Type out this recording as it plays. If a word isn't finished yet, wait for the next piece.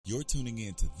You're tuning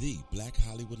in to the Black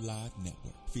Hollywood Live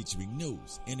Network, featuring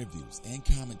news, interviews, and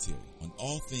commentary on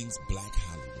all things Black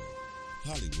Hollywood.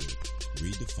 Hollywood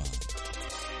redefined.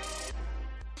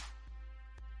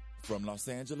 From Los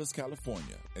Angeles,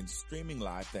 California, and streaming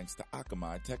live thanks to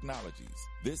Akamai Technologies,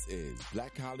 this is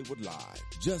Black Hollywood Live.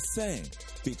 Just saying,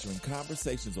 featuring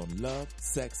conversations on love,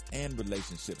 sex, and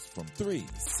relationships from three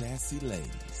sassy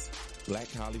ladies.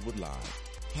 Black Hollywood Live.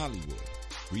 Hollywood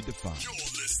redefined. You're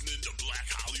listening to Black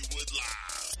Hollywood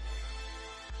Live.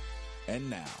 And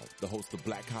now, the host of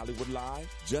Black Hollywood Live,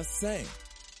 Just Saying.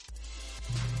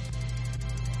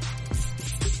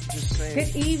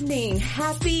 Good evening.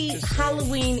 Happy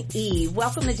Halloween Eve.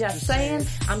 Welcome to Just Saying.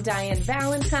 I'm Diane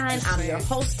Valentine. I'm your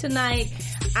host tonight.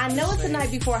 I know it's the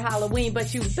night before Halloween,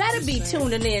 but you better be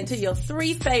tuning in to your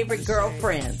three favorite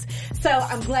girlfriends. So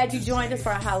I'm glad you joined us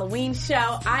for our Halloween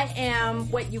show. I am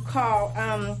what you call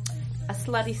a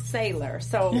slutty sailor.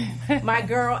 So my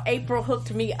girl April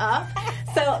hooked me up.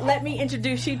 So let me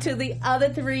introduce you to the other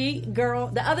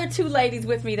two ladies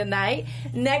with me tonight.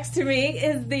 Next to me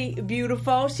is the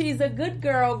beautiful. She's a good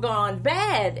girl gone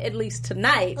bad, at least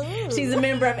tonight. Ooh. She's a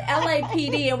member of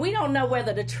LAPD, and we don't know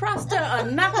whether to trust her or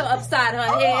knock her upside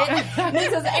her head.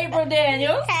 This is April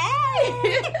Daniels.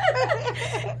 Hey!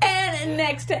 And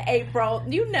next to April,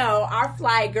 you know, our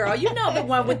fly girl. You know, the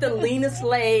one with the leanest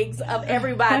legs of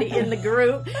everybody in the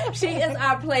group. She is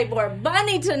our Playboy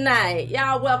bunny tonight.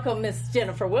 Y'all welcome Miss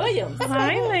Jennifer Williams.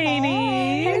 Hi,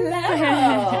 ladies.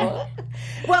 Hello.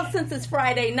 Well, since it's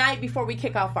Friday night, before we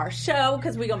kick off our show,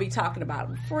 because we're going to be talking about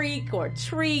freak or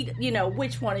treat, you know,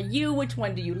 which one are you, which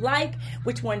one do you like,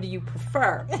 which one do you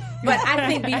prefer? But I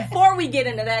think before we get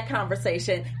into that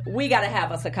conversation, we got to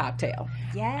have us a cocktail.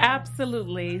 Yeah.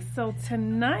 Absolutely. So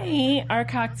tonight, our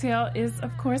cocktail is,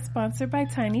 of course, sponsored by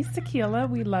Tiny's Tequila.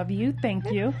 We love you.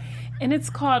 Thank you. And it's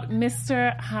called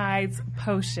Mr. Hyde's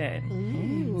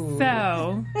Potion. Ooh.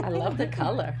 So I love the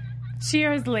color.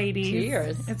 Cheers, ladies.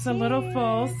 Cheers. It's a little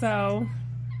full, so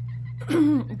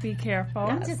be careful.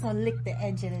 I'm just going to lick the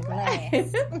edge of the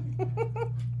glass.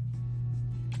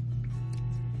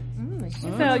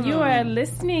 So you are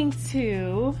listening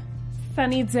to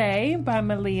Sunny Day by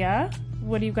Malia.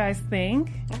 What do you guys think?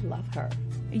 I love her.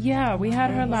 Yeah, we had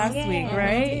her last week,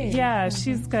 right? Yeah,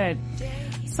 she's good.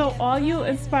 So all you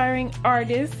inspiring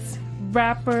artists,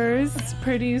 rappers,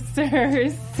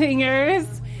 producers, singers,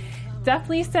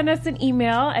 definitely send us an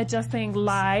email at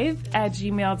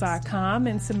justsayinglive@gmail.com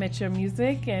and submit your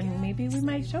music, and maybe we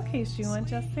might showcase you on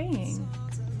Just Saying.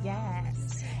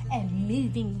 Yes. And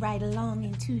moving right along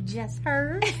into Just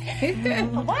Heard. Why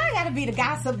I gotta be the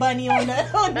gossip bunny on the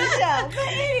show? But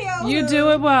anyhow, you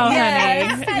do it well,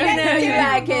 yes, honey. You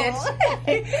like it.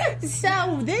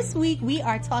 So this week we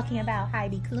are talking about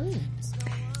Heidi Klum.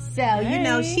 So, you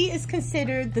know, she is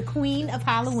considered the queen of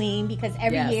Halloween because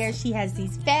every year she has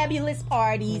these fabulous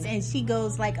parties and she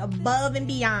goes like above and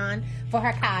beyond for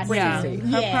her costumes.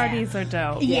 Yeah, her parties are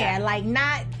dope. Yeah, like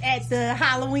not at the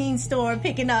Halloween store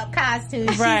picking up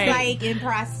costumes. Right. She's like in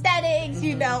prosthetics,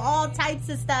 you know, all types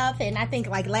of stuff. And I think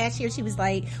like last year she was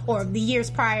like, or the years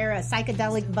prior, a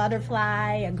psychedelic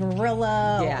butterfly, a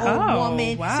gorilla, old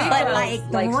woman. Wow. But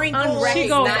like the wrinkles. She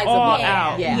goes all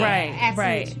out. Yeah, Right, absolutely.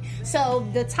 right. So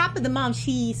the top of the month,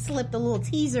 she slipped a little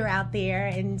teaser out there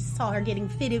and saw her getting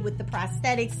fitted with the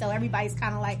prosthetics. So everybody's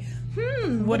kind of like,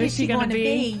 what is she going to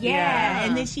be? Yeah.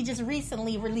 And then she just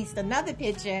recently released another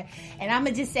picture, and I'm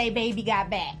going to just say baby got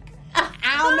back.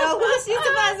 I don't know who she's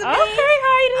supposed to be. Okay,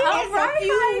 Heidi. All right,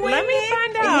 Heidi. Let me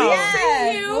find out.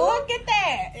 Yes, look at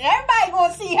that. Everybody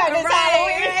going to see her this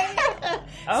Halloween.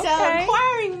 Okay. So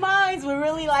inquiring minds would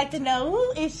really like to know,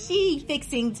 who is she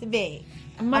fixing to be?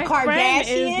 My a friend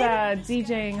Kardashian? is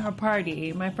DJing her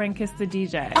party. My friend kissed the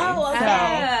DJ. Oh, okay.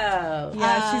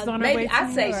 Yeah, she's on her way Maybe to I'd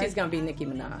New say York. she's going to be Nicki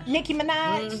Minaj. Nicki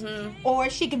Minaj, or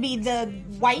she could be the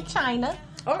White China.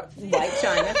 Or White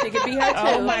China. She could be her too.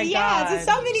 Oh my Yeah, God. there's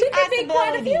so many She could be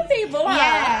quite a few possibilities. people.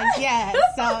 Huh? Yes.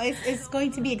 So it's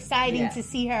going to be exciting Yeah. to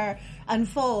see her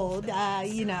unfold.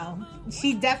 You know,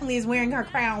 she definitely is wearing her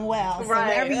crown well. So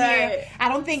Right, every right. year, I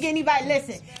don't think anybody,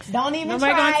 listen, don't even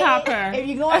Nobody try gonna top it. her. If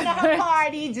you're going to her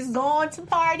party, just go on to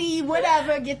party,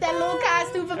 whatever, get that little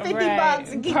costume for $50 Right.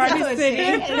 and keep Party pushing.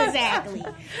 city. Exactly.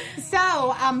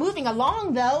 So, moving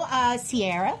along though,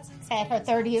 Sierra had her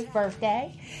 30th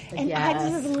birthday, and I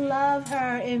just love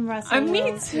her in Russell Me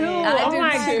Wilson. too. I Oh do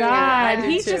my too. God. I do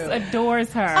He too. just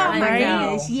adores her. Oh my right?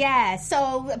 goodness, yeah.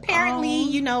 So apparently,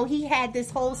 you know, he had this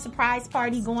whole surprise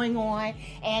party going on,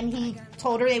 and he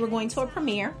told her they were going to a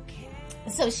premiere.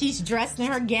 So she's dressed in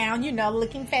her gown, you know,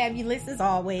 looking fabulous as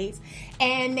always.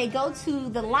 And they go to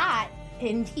the lot,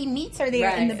 and he meets her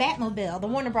there in the Batmobile, the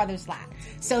Warner Brothers lot.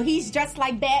 So he's dressed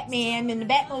like Batman in the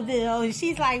Batmobile, and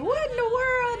she's like, what in the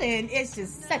world? And it's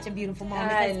just such a beautiful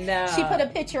moment. I know. She put a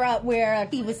picture up where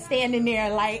he was standing there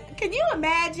like, can you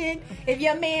imagine if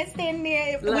your man standing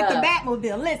there with the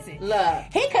Batmobile? Listen,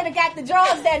 he could have got the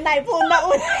drugs that night pulling up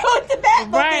with the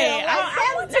Batmobile. Right.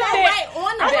 I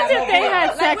wonder if they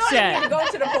had sex yet. Go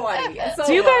to the party. So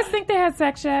do you guys think they had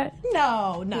sex yet?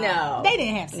 No. They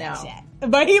didn't have sex yet.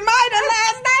 But he might have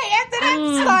last night after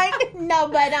that point. No,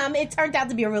 but it turned out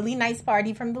to be a really nice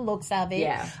party from the looks of it.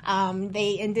 Yeah.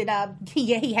 They ended up,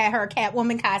 he had her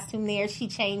Catwoman costume there. She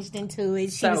changed into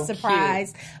it. She was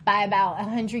surprised by about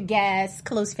 100 guests,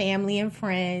 close family and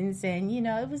friends. And,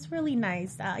 it was really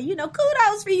nice.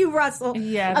 Kudos for you, Russell.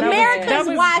 Yeah,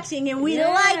 America's watching and we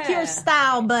like your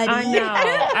style, buddy. I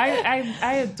know.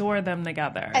 I adore them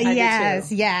together.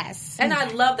 Yes. And I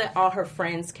love that all her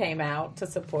friends came out to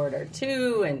support her too.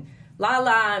 And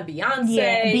Lala and Beyonce.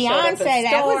 Yeah, Beyonce,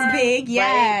 that was big.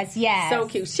 Yes. So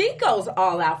cute. She goes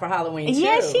all out for Halloween too.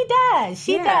 Yeah, she does.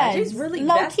 She does. She's really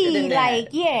low vested key, in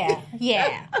that.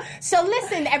 Yeah. So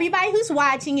listen, everybody who's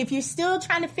watching, if you're still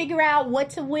trying to figure out what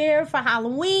to wear for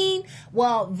Halloween,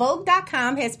 well,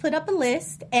 Vogue.com has put up a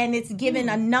list and it's given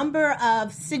a number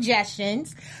of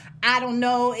suggestions. I don't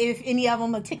know if any of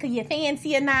them will tickle your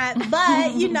fancy or not,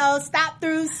 but, stop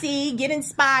through, see, get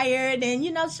inspired, and,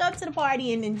 show up to the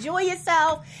party and enjoy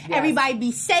yourself. Yes. Everybody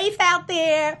be safe out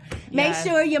there. Make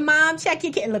sure your mom check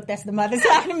your candy. Look, that's the mother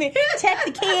talking to me. Check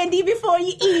the candy before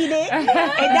you eat it. And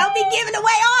don't be giving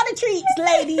away all the treats,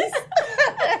 ladies.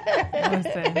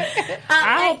 Listen,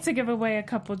 I hope to give away a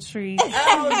couple treats.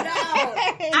 Oh,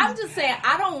 no. I'm just saying,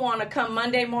 I don't want to come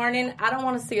Monday morning. I don't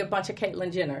want to see a bunch of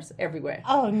Caitlyn Jenners everywhere.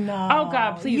 Oh, no. Oh,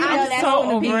 God, please. I'm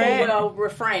so over it. People will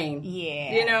refrain.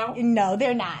 Yeah. No,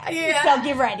 they're not. Yeah. So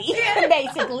get ready,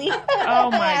 basically.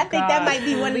 Oh, my God. I think that might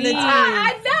be one of the times.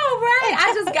 I know, right?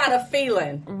 I just got a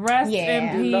feeling. Rest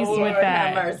in peace Lord with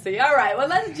that. Have mercy. All right, well,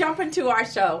 let's jump into our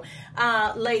show.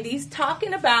 Ladies,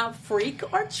 talking about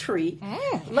freak or treat,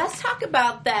 let's talk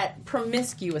about that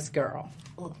promiscuous girl.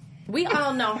 We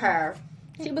all know her.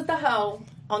 She was the hoe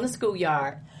on the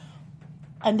schoolyard.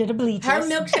 Under the bleachers. Her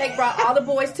milkshake brought all the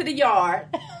boys to the yard.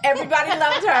 Everybody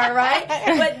loved her,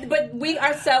 right? But we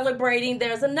are celebrating.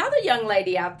 There's another young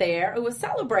lady out there who is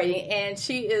celebrating, and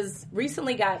she is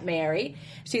recently got married.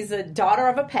 She's a daughter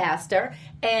of a pastor,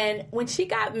 and when she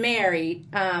got married,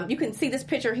 you can see this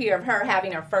picture here of her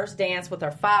having her first dance with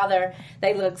her father.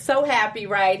 They look so happy,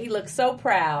 right? He looks so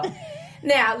proud.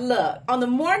 Now, look, on the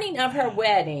morning of her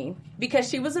wedding, because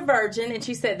she was a virgin and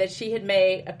she said that she had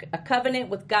made a covenant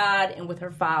with God and with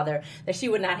her father that she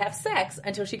would not have sex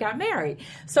until she got married.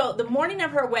 So the morning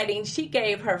of her wedding, she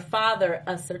gave her father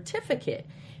a certificate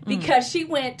because she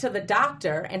went to the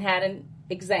doctor and had an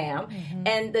exam,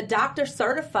 and the doctor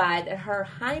certified that her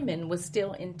hymen was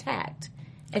still intact.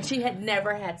 And she had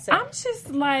never had sex. I'm just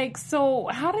like, so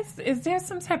is there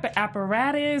some type of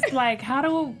apparatus? Like, how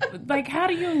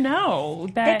do you know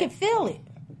that? They can feel it.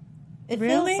 It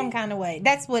feels some kind of way.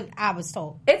 That's what I was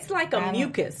told. It's like a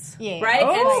mucus, right?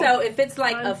 Oh. And so if it's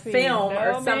like a film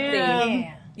or something,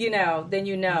 then you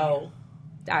know.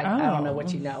 I don't know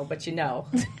what you know, but you know.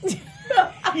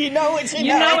 You know what you know.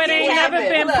 You know it ain't never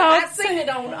been posted. I've seen it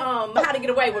on How to Get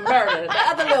Away with Murder. The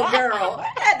other little girl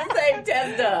had the same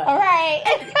test done. All right.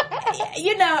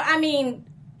 I mean,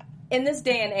 in this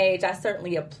day and age, I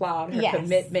certainly applaud her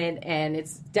commitment, and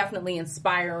it's definitely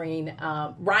inspiring.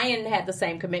 Ryan had the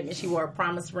same commitment. She wore a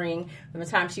promise ring from the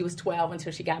time she was 12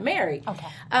 until she got married. Okay.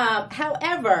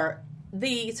 However,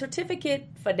 the certificate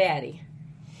for daddy.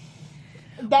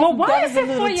 Well, why is it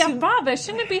for your father?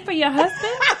 Shouldn't it be for your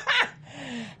husband?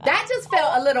 That just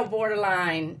felt a little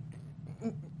borderline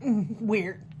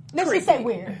weird. Let's just say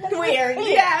weird. Weird.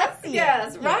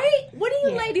 Yes. Right? What do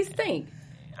you ladies think?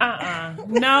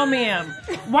 No, ma'am.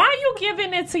 Why are you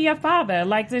giving it to your father?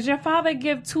 Like, does your father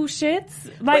give two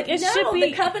shits? Like, should be.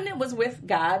 The covenant was with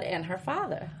God and her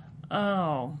father.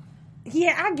 Oh.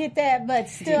 Yeah, I get that, but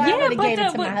still, I would have gave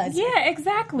it to my husband. Yeah,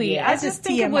 exactly. Yeah, I just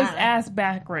think it was ass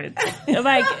backwards.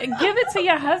 Like, give it to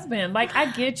your husband. Like,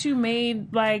 I get you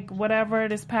made, like, whatever,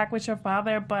 this pact with your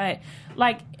father, but,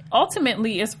 like,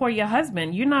 ultimately, it's for your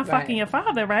husband. You're not fucking your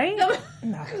father, right? No.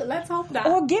 Let's hope not.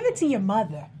 Or give it to your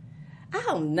mother. I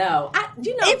don't know.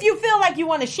 If you feel like you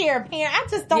want to share a parent, I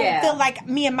just don't feel like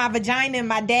me and my vagina and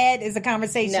my dad is a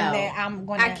conversation that I'm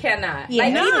going to... I cannot. Yeah,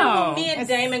 even when me and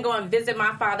Damon go and visit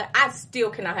my father, I still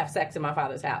cannot have sex in my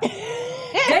father's house.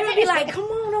 Damon be like, come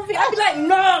on over here. I'd be like,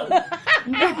 no.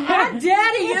 My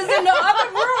daddy is in the other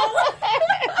room.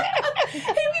 He'd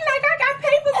be like, I got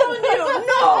papers on you.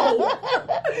 No.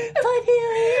 Put him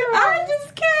here. I'm just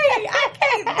I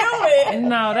can't do it.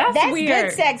 No, that's weird.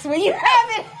 Good sex when you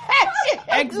haven't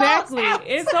Exactly.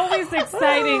 It's always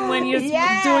exciting when you're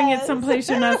doing it someplace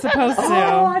you're not supposed to.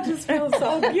 Oh, I just feel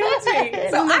so guilty.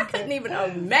 So I couldn't even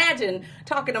imagine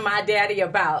talking to my daddy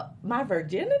about my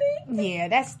virginity. Yeah,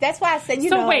 that's why I said,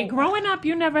 So wait, growing up,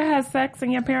 you never had sex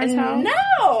in your parents' house? No.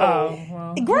 Oh,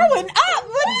 well. Growing up?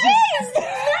 What is?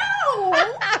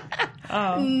 No.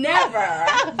 Oh. Never.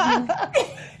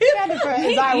 Jennifer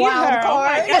is our wild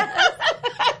card.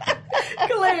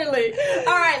 Clearly.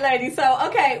 All right, ladies. So,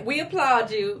 okay, we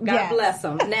applaud you. God bless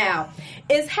them. Now,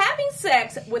 is having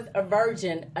sex with a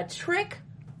virgin a trick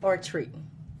or a treat?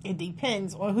 It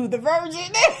depends on who the virgin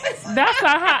is. That's a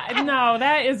hot. No,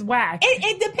 that is whack.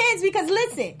 It depends because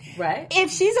listen, right?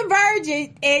 If she's a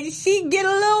virgin and she get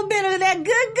a little bit of that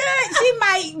good, she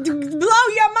might blow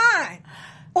your mind.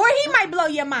 Or he might blow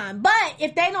your mind. But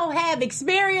if they don't have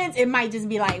experience, it might just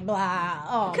be like, blah.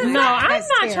 Oh, no, I'm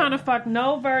not trying to fuck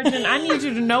no virgin. I need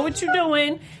you to know what you're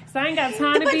doing. So I ain't got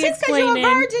time to be explaining. But just because you're a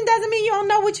virgin doesn't mean you don't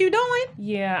know what you're doing.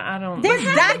 Yeah, I don't. There's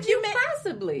document.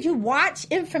 Possibly. You watch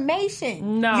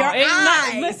information. No. Your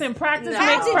eyes. Listen, practice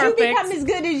makes perfect. How did you become as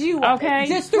good as you are? Okay.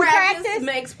 Just through practice?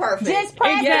 Makes perfect. Just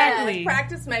practice. Exactly. Yes,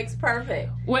 practice makes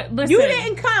perfect. What, listen. You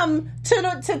didn't come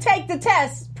to take the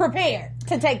test prepared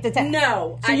to take the test.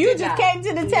 No, so you just came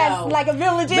to the test like a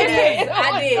village idiot.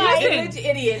 I did. Village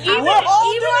idiot. Even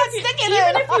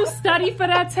if you study for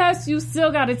that test, you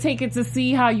still got to take it to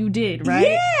see how you did, right?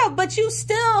 Yeah, but you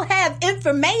still have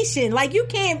information. Like you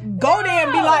can't go there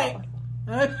and be like,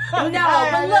 no, but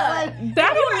look,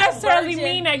 that don't necessarily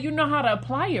mean that you know how to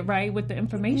apply it right with the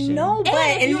information. No, but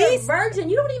and if at you're least a virgin,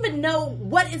 you don't even know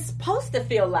what it's supposed to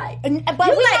feel like. But we're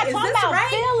not talking about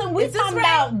feeling. We're talking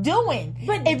about doing.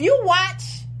 But if you watch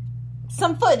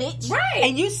some footage, right,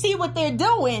 and you see what they're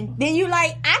doing, then you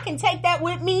like, I can take that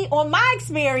with me on my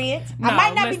experience. No, I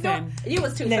might not be doing. You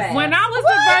was too fast. When I was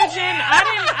a virgin,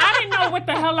 I didn't know what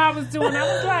the hell I was doing. I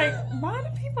was like, why do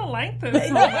people like this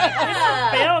so much?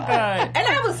 It don't feel good. And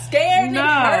I was scared and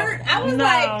hurt. I was No.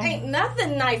 like, ain't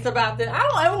nothing nice about this. I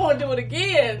don't ever want to do it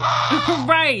again.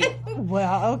 Right.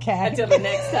 Well, okay. Until the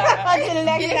next time. Until the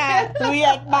next time. We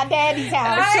at my daddy's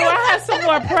house. So I had some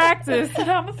more practice, and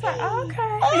I was like,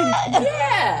 okay.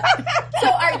 Yeah. So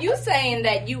are you saying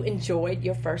that you enjoyed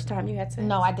your first time you had sex?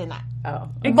 No, I did not. Oh.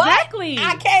 Exactly. But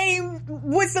I came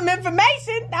with some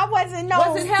information. I wasn't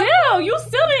Was it helpful? Still, you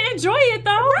still didn't enjoy it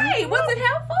though. Right. Was it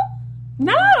helpful?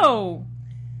 No.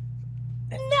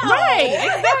 No. Right,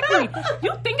 exactly.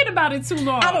 You thinking about it too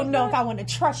long. I don't know if I want to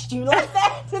trust you like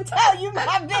that to tell you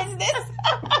my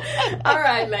business. All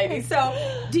right, ladies. So,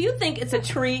 do you think it's a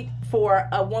treat for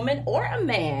a woman or a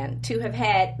man to have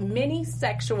had many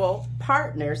sexual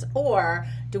partners, or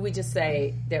do we just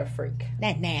say they're a freak?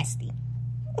 That nasty.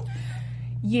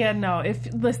 Yeah, no. If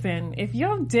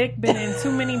your dick been in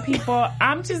too many people,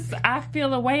 I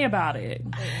feel a way about it.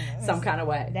 Some kind of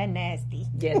way. That nasty.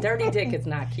 Yeah, dirty dick is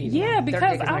not cute. Yeah,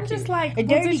 because I'm just like, a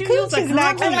dirty did you cooch use a is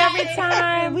not condom cute. every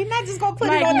time? We're not just gonna put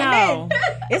Like, it on no. the men.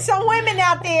 It's some women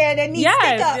out there that need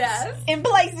stick-ups Yes. in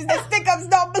places that stick-ups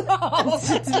don't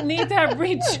belong. Need that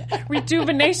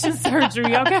rejuvenation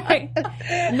surgery, okay?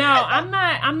 No,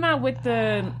 I'm not with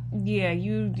the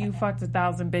you fucked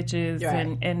 1,000 bitches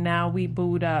Right. and now we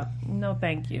booed up. No,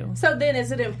 thank you. So then,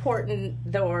 is it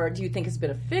important, or do you think it's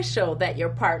beneficial that your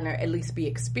partner at least be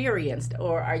experienced,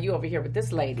 or are you over here with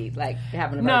this lady like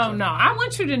having a virgin? No. I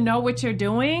want you to know what you're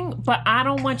doing, but I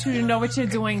don't want you to know what you're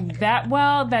doing that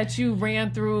well that you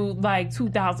ran through like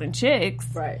 2,000 chicks.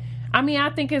 Right. I mean, I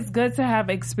think it's good to have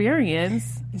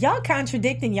experience. Y'all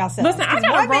contradicting yourselves. Listen, I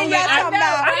got a rolling. I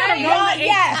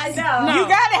know. You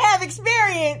gotta have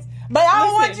experience, but I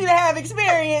don't want you to have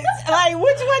experience. Like,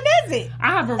 which one is it? I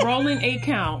have a rolling 8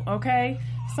 count, okay?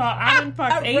 So I done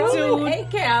fucked 8 rolling dudes.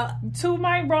 8 count. 2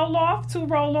 might roll off, 2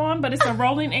 roll on, but it's a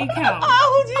rolling 8 count.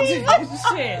 Oh, Jesus.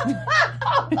 Shit.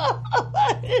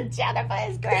 Jennifer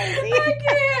is crazy. I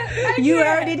can't. You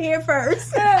heard it here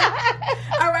first.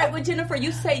 All right, well, Jennifer,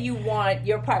 you say you want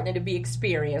your partner to be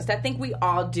experienced. I think we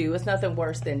all do. It's nothing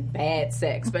worse than bad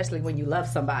sex, especially when you love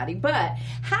somebody. But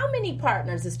how many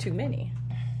partners is too many?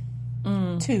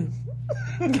 2.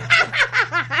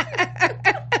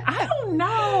 I don't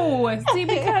know. See,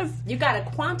 because You got to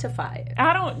quantify it.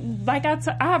 I don't, like I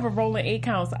have a rolling 8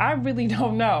 counts. I really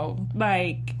don't know.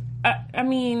 Like, I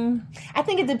mean. I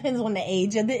think it depends on the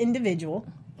age of the individual.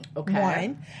 Okay.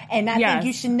 One. And I think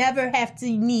you should never have to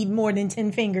need more than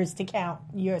 10 fingers to count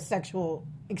your sexual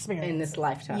experience. In this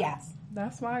lifetime. Yes.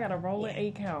 That's why I got a rolling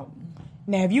 8 count.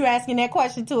 Now, if you asking that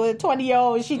question to a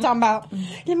 20-year-old and she talking about,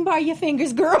 let me borrow your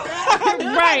fingers, girl.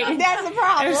 Right. That's a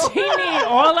problem. If she need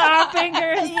all of our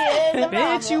fingers,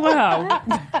 bitch, you a hoe.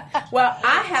 Well,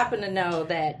 I happen to know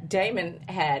that Damon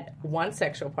had one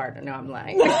sexual partner. No, I'm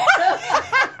lying. I'm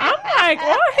like,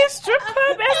 all his strip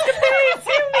club escapades.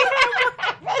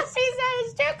 She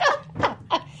said strip club.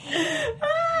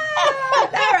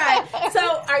 All right.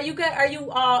 So, are you good? Are you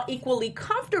all equally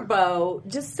comfortable?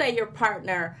 Just say your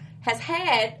partner has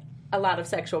had a lot of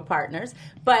sexual partners,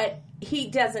 but he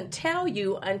doesn't tell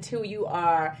you until you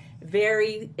are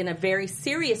in a very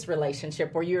serious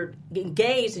relationship or you're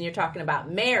engaged and you're talking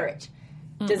about marriage.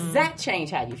 Does that change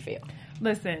how you feel?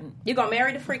 Listen, You gonna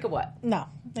marry the freak or what? No,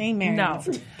 they ain't married. no,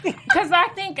 because I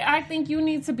think you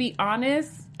need to be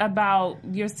honest about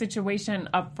your situation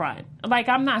up front. Like,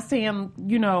 I'm not saying,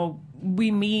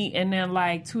 we meet and then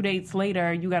like 2 dates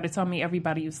later you got to tell me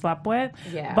everybody you slept with.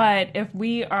 Yeah. But if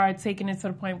we are taking it to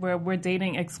the point where we're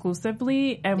dating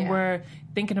exclusively and we're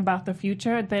thinking about the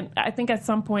future, then I think at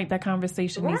some point that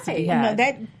conversation needs to be had. No,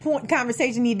 that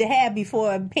conversation need to have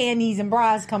before panties and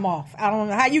bras come off. I don't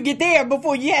know how you get there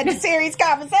before you had the serious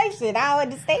conversation. I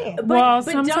don't understand. Well,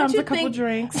 but don't sometimes you a couple think-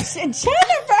 drinks.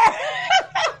 Jennifer.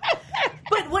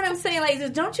 But what I'm saying, like, is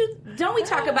don't we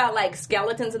talk about like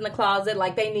skeletons in the closet?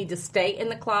 Like they need to stay in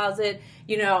the closet.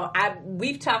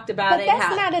 We've talked about But it. that's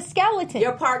how not a skeleton.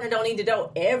 your partner don't need to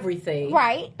know everything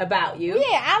Right. about you.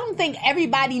 Yeah, I don't think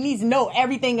everybody needs to know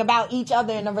everything about each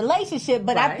other in a relationship,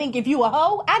 but I Right. think if you a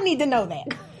hoe, I need to know that.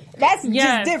 That's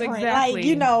Yes, just different. exactly. Like,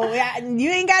 you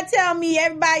ain't got to tell me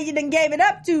everybody you done gave it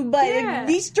up to, but Yeah. if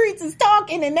these streets is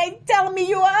talking and they telling me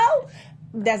you a hoe,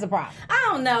 that's a problem. I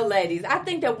don't know, ladies. I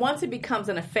think that once it becomes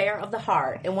an affair of the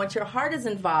heart, and once your heart is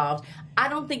involved, I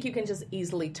don't think you can just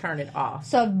easily turn it off.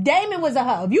 So if Damon was a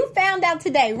hoe, if you found out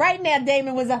today, right now,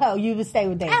 Damon was a hoe, you would stay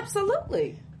with Damon.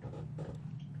 Absolutely.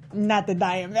 Not the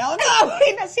Diane Bell. No,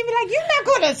 she'd be like, you're not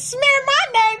going to smear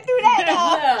my name through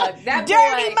that Look, that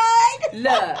dirty boy,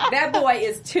 mug. Look, that boy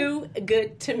is too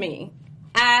good to me.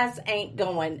 Eyes ain't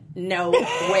going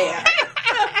nowhere.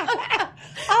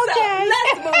 Okay.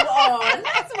 So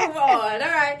let's move on. All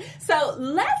right. So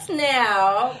let's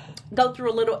now go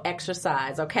through a little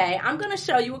exercise, okay? I'm going to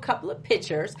show you a couple of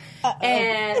pictures.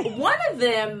 And one of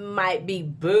them might be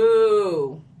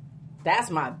Boo.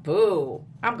 That's my boo.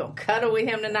 I'm going to cuddle with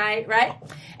him tonight, right?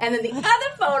 And then the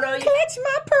other photo... Clutch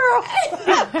my pearl.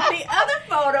 the other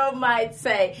photo might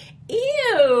say,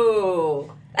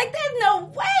 ew. Like, there's no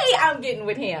way I'm getting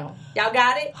with him. Y'all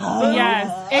got it?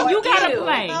 Yes. And you got to Ew.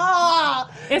 play. Oh,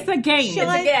 It's a game. It's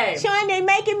a game. Sean, they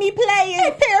making me play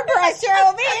in peer pressure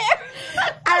over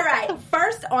here. All right.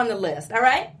 First on the list, all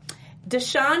right?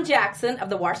 Deshaun Jackson of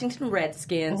the Washington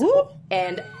Redskins Who?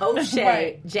 and O'Shea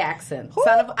Right. Jackson,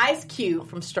 son of Ice Cube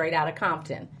from Straight Outta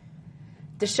Compton.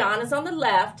 Deshaun is on the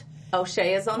left.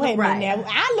 O'Shea is on Wait the a right. minute.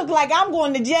 Now. I look like I'm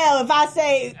going to jail if I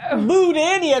say boo to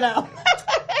any of them.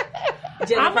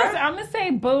 Jennifer? I'm going to say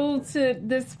boo to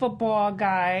this football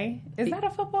guy. Is that a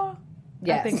football?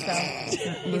 Yes. I think so.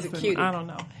 He's a cutie. I don't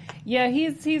know. Yeah,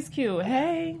 he's cute.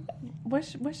 Hey,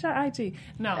 what's your IG?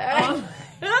 No.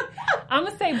 I'm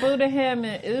going to say boo to him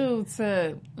and ooh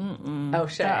to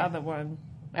O'Shea. the other one.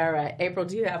 All right. April,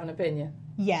 do you have an opinion?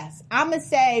 Yes. I'm going to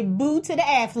say boo to the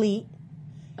athlete.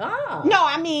 Oh. No,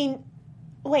 I mean,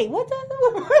 wait, what the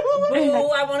Boo,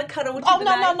 I want to cuddle with you Oh,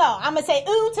 tonight. no. I'm going to say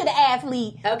ooh to the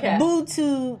athlete. Okay. Boo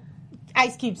to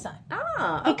Ice Cube's son.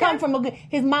 Ah, He okay. come from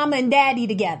his mama and daddy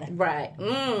together. Right.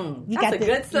 You That's got a the-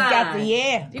 good you got sign. the-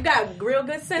 yeah. You got real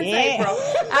good sense, Yeah. April.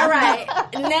 All right.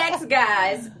 Next,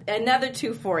 guys, another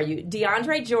two for you.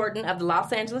 DeAndre Jordan of the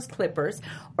Los Angeles Clippers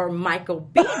or Michael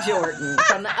B. Jordan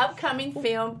from the upcoming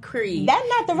film Creed. That's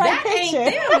not the right that picture.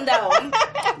 ain't them, though.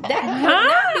 That could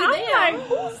not be them. I'm like,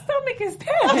 whose stomach is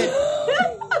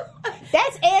that?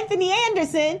 That's Anthony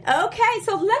Anderson. Okay,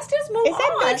 so let's just move Is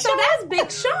that on. Big So Sean? that's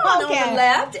Big Sean Okay. on the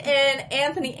left and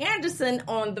Anthony Anderson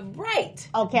on the right.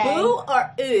 Okay. Boo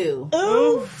or ooh?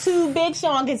 Ooh to Big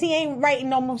Sean because he ain't writing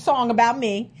no more song about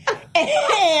me.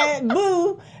 And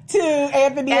boo to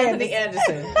Anthony Anthony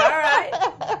Anderson. Anderson. All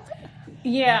right.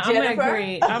 Yeah, I'm Jennifer? gonna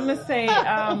agree. I'm gonna say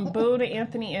boo to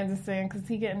Anthony Anderson because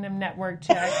he getting them network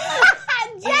checks.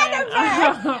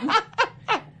 Jennifer.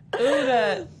 Ooh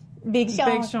to Big Sean.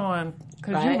 Big Sean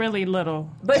because Right. you really little.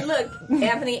 But look,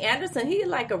 Anthony Anderson, he's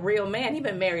like a real man. He's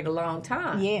been married a long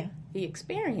time. Yeah. He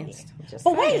experienced. Just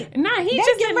But saying. wait. Nah, he They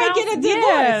just get ready to announced. get a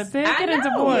Yeah, divorce. they I get a know.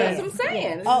 divorce. That's what I'm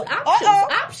saying. This Oh, is uh-oh.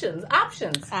 options.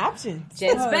 Options.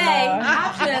 Jens Bay, Lord.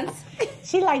 options.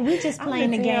 She like, we just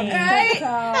playing the damn game. Right? So,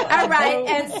 All right.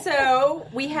 And so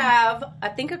we have, I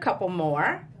think, a couple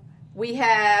more. We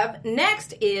have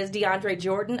next is DeAndre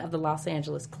Jordan of the Los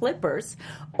Angeles Clippers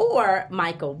or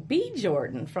Michael B.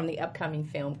 Jordan from the upcoming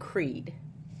film Creed.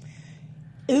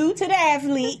 Ooh to the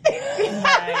athlete.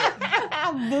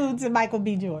 Right. Boo to Michael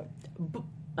B. Jordan.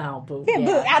 Oh, boo. Yeah,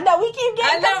 boo. I know we keep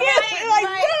getting confused.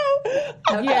 Right.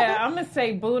 Boo. Yeah, I'm going to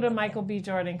say boo to Michael B.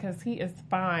 Jordan because he is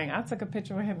fine. I took a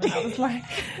picture with him and I was like...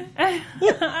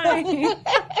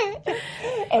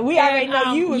 And we already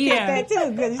know you would pick that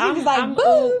too because she was like,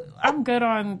 boo. I'm good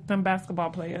on them basketball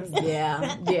players.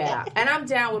 Yeah. And I'm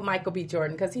down with Michael B.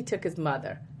 Jordan because he took his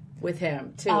mother with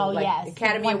him too. Oh, yes.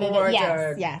 Academy Awards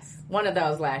or one of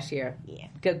those last year. Yeah.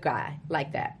 Good guy.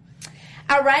 Like that.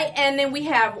 All right, and then we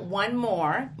have one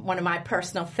of my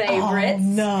personal favorites. Oh,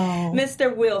 no.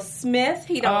 Mr. Will Smith.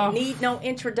 He don't need no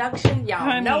introduction.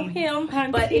 Y'all know him.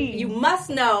 But if you must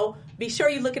know, be sure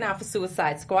you're looking out for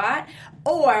Suicide Squad.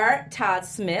 Or Todd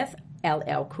Smith,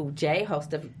 LL Cool J,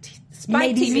 host of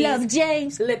Spike TV's Love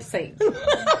James. Lip Sync.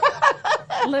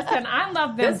 Listen, I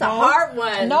love them both. That's a hard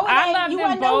one. No, I love you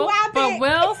them know both, but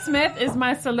Will Smith is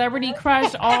my celebrity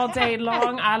crush all day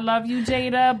long. I love you,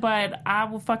 Jada, but I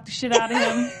will fuck the shit out of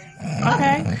him.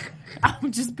 Okay? I'll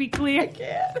just be clear.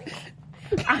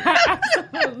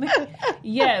 Absolutely.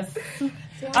 Yes.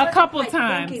 A couple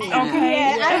times.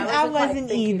 Okay? Yeah, I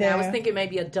wasn't either. I was thinking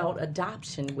maybe adult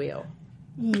adoption, Will.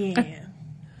 Yeah.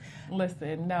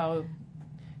 Listen, no.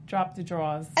 Drop the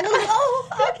drawers.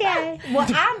 Oh, okay. Well,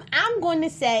 I'm going to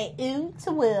say ooh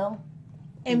to Will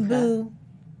and boo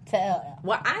to LL.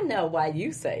 Well, I know why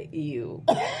you say ew.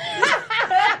 No, that's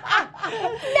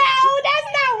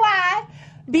not why.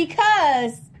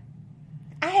 Because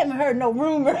I haven't heard no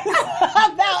rumors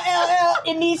about LL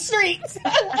in these streets. And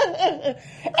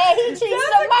he treats Simone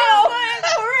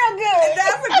real good.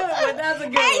 That's a good one. That's a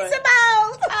good hey, one.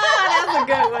 Simone. Oh, that's a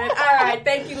good one. All right.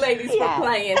 Thank you, ladies, for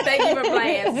playing. Thank you for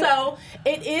playing. So,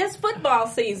 it is football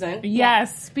season.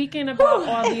 Yes. Speaking about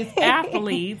all these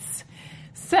athletes.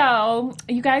 So,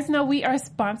 you guys know we are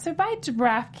sponsored by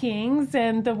DraftKings,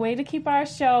 and the way to keep our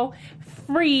show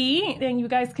free, and you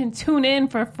guys can tune in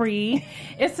for free,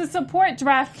 is to support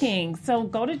DraftKings. So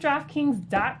go to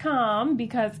DraftKings.com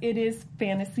because it is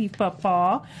fantasy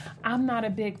football. I'm not a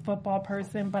big football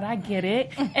person, but I get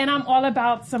it. And I'm all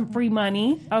about some free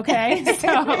money, okay?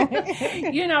 So,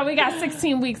 we got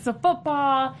 16 weeks of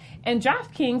football, and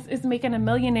DraftKings is making a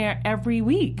millionaire every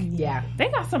week. Yeah. They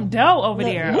got some dough over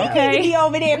there, We okay? need to be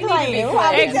over there playing.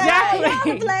 Exactly.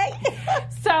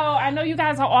 So I know you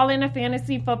guys are all into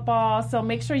fantasy football, so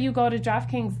make sure you go to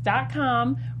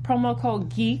DraftKings.com, promo code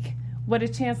GEEK, with a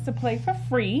chance to play for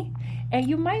free, and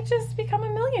you might just become a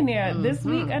millionaire this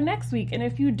week or next week. And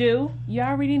if you do, you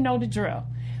already know the drill.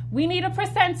 We need a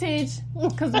percentage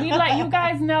because we let you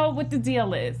guys know what the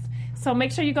deal is. So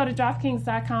make sure you go to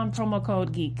DraftKings.com, promo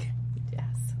code GEEK. Yes.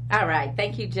 All right.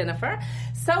 Thank you, Jennifer.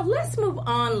 So let's move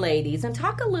on, ladies, and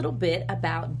talk a little bit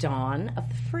about Dawn of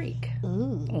the Freak.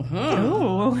 Ooh.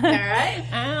 Ooh. All right.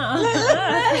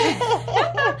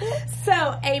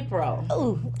 So, April,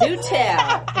 do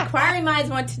tell. Inquiring minds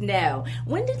want to know,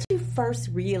 when did you first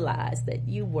realize that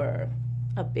you were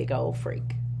a big old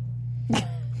freak?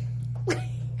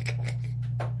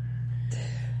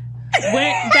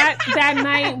 That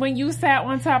night when you sat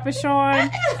on top of Sean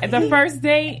at the first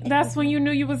date, that's when you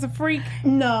knew you was a freak?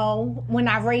 No, when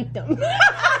I raped him.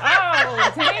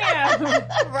 Oh, damn.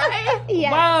 Right?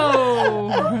 Yeah.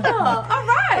 Whoa. Oh, all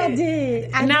right. I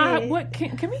did. Now, what?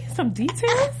 Can we get some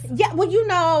details? Yeah,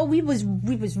 well, we was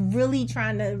really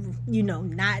trying to,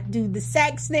 not do the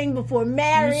sex thing before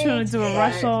marriage. You trying to do a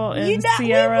Russell and We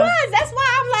Sierra? was. That's why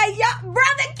I'm like, yo,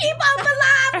 brother, keep us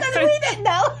alive because we didn't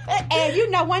know. And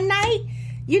one night,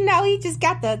 he just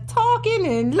got the talking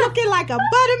and looking like a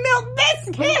buttermilk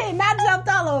biscuit, and I jumped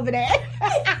all over that.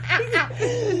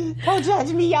 Don't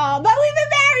judge me, y'all, but we've been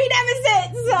married ever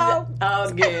since. So,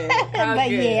 Oh, good. but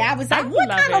good. yeah, I was like, I what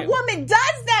love kind it. of woman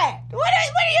does that? What are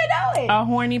you doing? A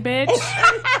horny bitch?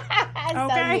 So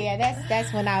Okay. yeah,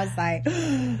 that's when I was like,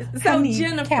 So, I need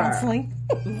Jennifer, counseling.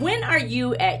 when are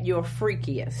you at your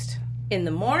freakiest? In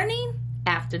the morning,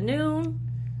 afternoon,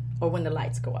 or when the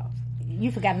lights go off?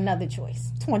 You forgot another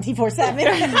choice. 24/7.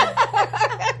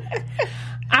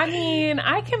 I mean,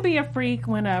 I can be a freak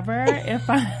whenever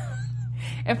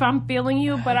if I'm feeling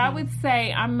you, but I would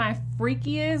say I'm my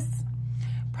freakiest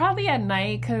probably at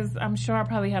night because I'm sure I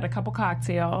probably had a couple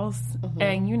cocktails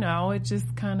and it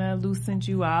just kind of loosened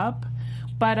you up.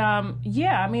 But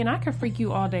yeah, I mean, I could freak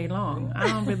you all day long. I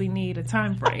don't really need a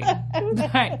time frame.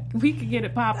 But we could get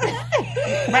it popping.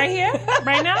 Right here?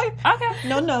 Right now? Okay.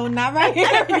 No, not right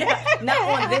here. Not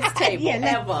on this table,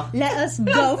 ever. Let us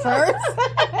go first.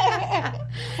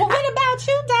 Well, what about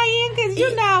you, Diane? Because,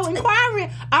 you know,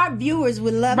 inquiring, our viewers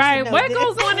would love to know. What this.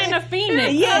 goes on in the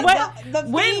Phoenix? Yeah, the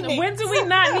Phoenix. When do we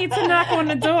not need to knock on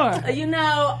the door? You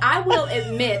know, I will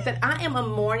admit that I am a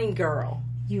morning girl.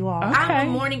 You are. Okay. I'm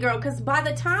a morning girl because by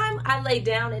the time I lay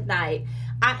down at night,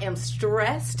 I am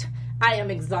stressed. I am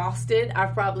exhausted.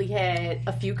 I've probably had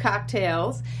a few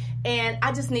cocktails. And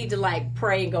I just need to like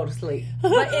pray and go to sleep.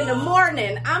 But in the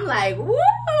morning, I'm like,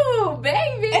 woo,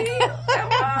 baby.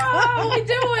 Come on, we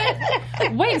do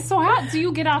it. Wait, so how do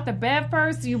you get out the bed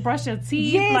first? Do you brush your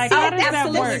teeth? Yes, like, how does that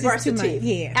absolutely work? brush your Too much. teeth.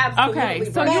 Yeah. Absolutely Okay,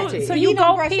 so brush your teeth. so You you don't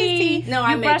go brush your pee, teeth? No,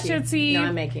 I'm you brush making. your teeth, No,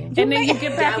 I'm making. and then you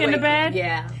get back I'm in the making. bed.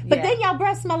 Yeah. But then y'all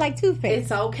breath smell like toothpaste.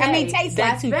 It's okay. I mean, tastes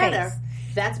That's like toothpaste. better.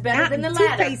 That's better than the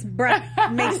latter. Toothpaste breath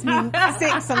makes me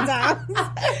sick sometimes.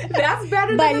 That's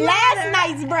better But than the last latter.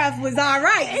 night's breath was all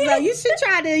right. So you should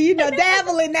try to,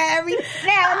 dabble in that every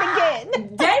now and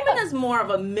again. Damon is more of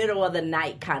a middle of the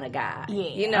night kind of guy. Yeah.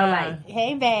 You know, like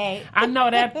Hey, babe. I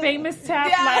know that famous tap,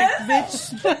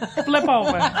 Yes. like, bitch, flip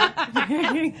over. Back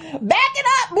it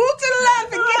up, move to the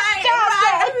left, and get Right, the job right.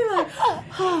 done. I'd be like,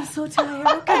 oh, I'm so tired.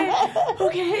 Okay.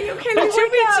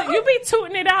 But you be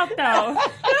tooting it out though.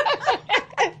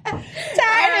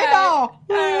 Tired and all.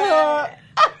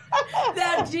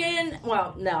 Now, Jen,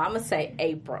 well, no, I'm going to say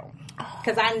April.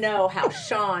 Because I know how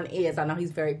Sean is. I know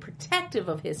he's very protective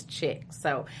of his chick.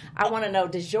 So I want to know,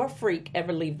 does your freak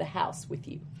ever leave the house with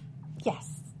you? Yes.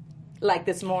 Like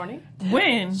this morning?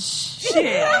 When?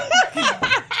 Shit. What?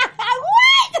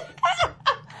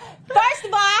 First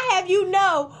of all, I have you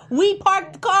know, we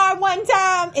parked the car one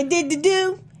time and did the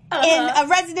do in a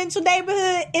residential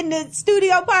neighborhood in the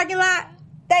studio parking lot.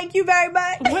 Thank you very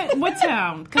much. What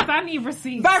town? Because I need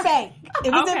receipts. Burbank.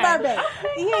 It was in Okay. Burbank.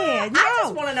 Yeah, no. I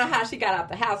just want to know how she got out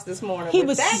the house this morning. He with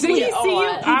was that sleep. gear See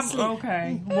you? on.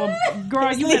 Okay. Well,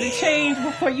 girl, you better change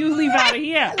before you leave out of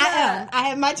here. I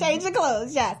have my change of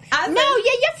clothes, yes. I No, think-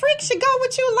 your freak should go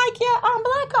with you like your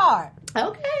black card.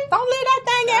 Okay. Don't leave that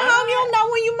thing at home. You don't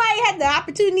know when you might have the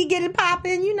opportunity to get it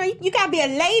popping. You know, you gotta be a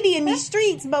lady in these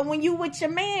streets, but when you with your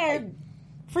man,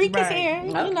 freak is Right. here. Okay.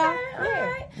 You know. All Yeah.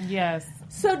 right. Yes.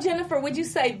 So, Jennifer, would you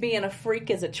say being a freak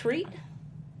is a treat?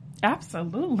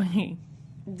 Absolutely.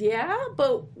 Yeah,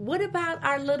 but what about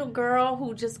our little girl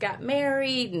who just got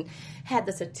married and had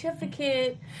the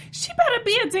certificate? She better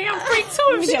be a damn freak too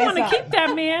if she Yes, want to sir. keep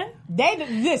that man. They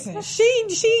listen. She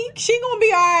gonna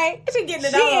be all right. She getting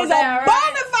it She on is now, a right?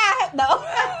 bona fide.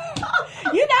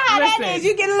 No, you know how that Listen. is.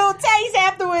 You get a little taste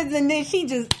afterwards, and then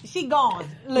she gone.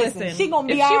 Listen, she gonna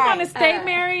be if all she right. want to stay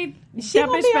married, She that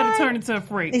gonna bitch be better all turn right. into a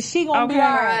freak. Is she gonna be Okay. all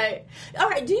All right? right. All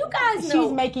right. Do you guys know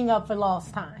She's making up for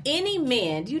lost time. any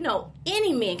man? Do you know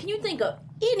any man? Can you think of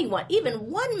anyone, even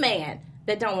one man,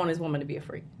 that don't want his woman to be a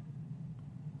freak?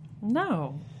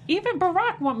 No. Even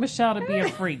Barack want Michelle to be a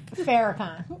freak.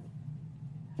 Farrakhan.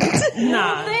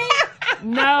 Nah.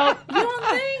 No. You don't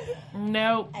think?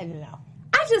 No. I don't know.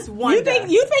 I just wonder.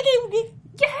 You think he?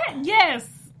 Yeah, yes.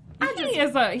 He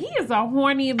is a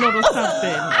horny little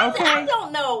something. I Okay.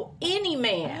 don't know any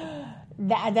man.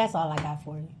 That's all I got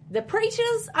for you. The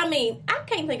preachers. I mean, I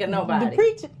can't think of nobody. The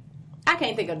preacher. I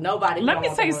can't think of nobody. Let me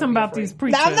tell you something about these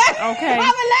preachers. I'm Okay.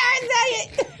 gonna say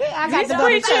it. I got These to go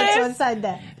to church preachers- on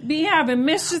Sunday. Be having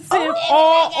mistresses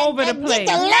all over the place. Get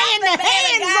the laying the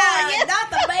hands on you. Not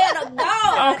the man of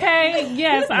God. Okay,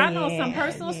 yes, I know some Yeah,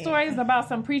 personal stories about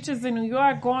some preachers in New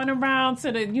York going around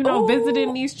to the,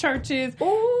 visiting these churches,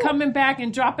 coming back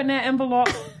and dropping that envelope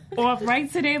off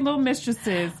right to their little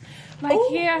mistresses. Like,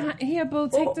 here, boo,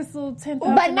 take this little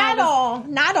 $10,000. But not all,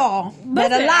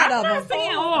 but a lot I'm of not them.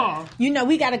 saying all.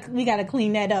 We gotta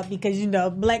clean that up because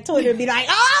Black Twitter be like,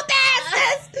 oh,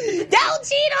 bastards, don't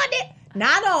cheat on it.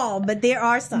 Not all, but there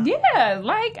are some. Yeah,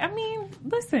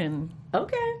 listen,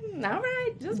 Okay. All right.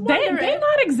 Just they wondering.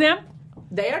 not exempt.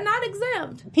 They are not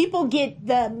exempt. People get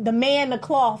the man, the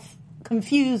cloth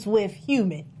confused with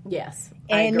human, Yes.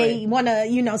 and they want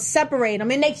to separate them,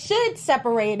 and they should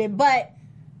separate it, but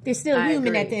they're still I human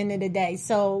agree. at the end of the day.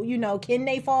 So can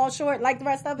they fall short like the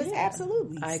rest of us?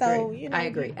 Absolutely. I So agree. I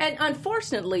agree. And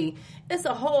unfortunately, it's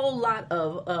a whole lot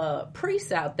of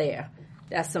priests out there.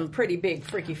 That's some pretty big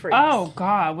freaky freaks. Oh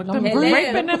God, with them Hello.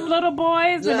 raping them little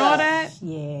boys and all that.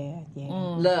 Yeah.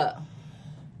 Look,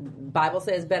 Bible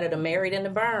says better to marry than to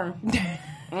burn.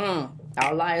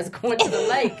 Our liars going to the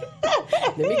lake.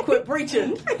 Let me quit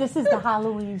preaching. This is the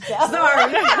Halloween show.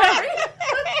 Sorry.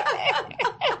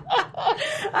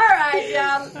 All right,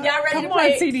 y'all. Y'all ready Come to on,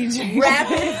 play TDJ.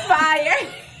 rapid fire?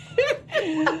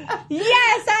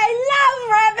 Yes, I love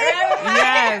rabbit.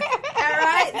 Yes. All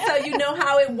right. So you know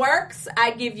how it works.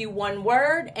 I give you one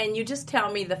word, and you just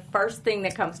tell me the first thing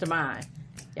that comes to mind.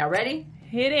 Y'all ready?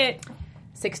 Hit it.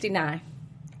 69.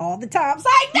 All the time. It's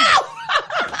like, no!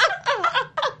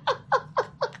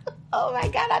 Oh my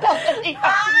God, I don't believe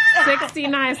it.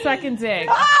 69-second dick.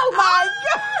 Oh my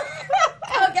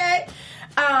God. Okay.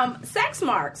 Sex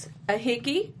marks. A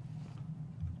hickey.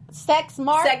 Sex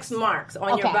marks? Sex marks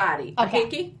on your body. A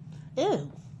hickey.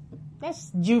 Ew.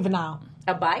 That's juvenile.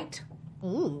 A bite.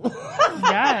 Ooh.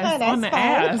 Yes, on the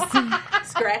ass.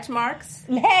 Scratch marks.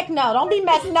 Heck no, don't be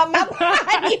messing up my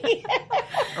body.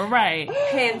 Right.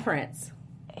 Handprints.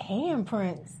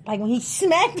 Handprints. Like when he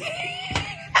smacked.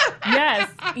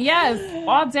 Yes,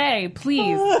 all day,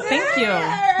 please. Thank you.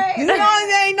 As long as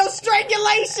there ain't no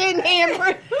strangulation,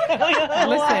 handprint.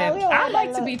 Listen, I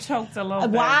like to be choked a little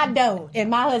bit. Well, I don't, and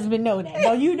my husband know that.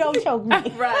 No, you don't choke me.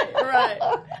 Right.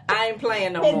 I ain't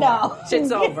playing no more. No.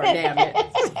 Shit's over, damn it.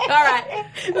 All right,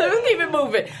 let's keep it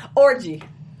moving. Orgy.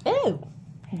 Ew.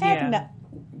 Heck no.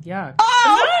 Yuck.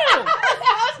 Oh! No! I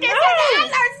was gonna say, I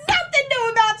learned something new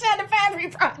about you on the Family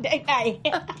Friday night.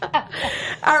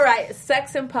 All right,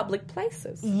 sex in public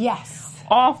places. Yes.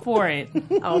 All for it.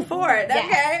 All for it. Yes.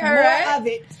 Okay, all More right. of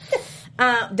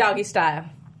it. Doggy style.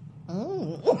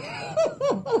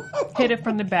 Hit it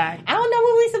from the back. I don't know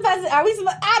what we supposed to. Are we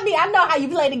supposed? I mean, I know how you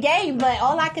play the game, but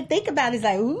all I can think about is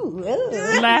like, ooh.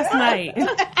 Last night.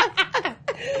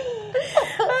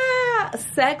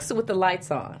 Sex with the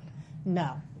lights on.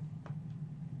 No.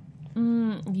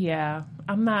 Yeah,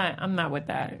 I'm not with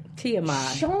that.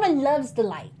 TMI. Sean loves the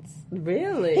lights.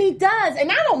 Really? He does, and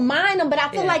I don't mind them, but I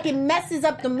feel like it messes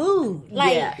up the mood.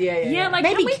 Like, Yeah, like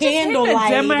maybe can we just hit the candlelight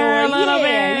dimmer or- a little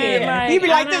yeah, bit? yeah. Like, He be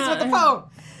like I this don't- with the phone,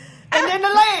 and then the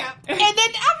lamp, and then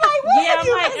I'm like, what? Yeah, have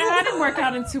you I'm like, I didn't work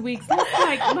out in 2 weeks.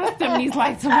 Let's dim these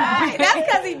lights a little bit. That's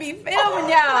because he be filming y'all.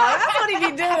 That's what he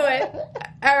be doing.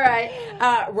 All right.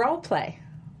 Role play.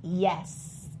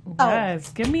 Yes.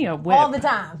 Yes, give me a whip. All the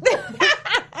time.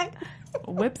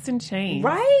 Whips and chains.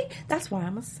 Right? That's why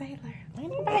I'm a sailor.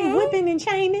 Anybody whipping and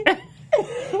chaining?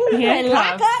 Handcuffs.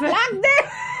 Lock up, lock down.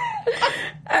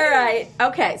 All right.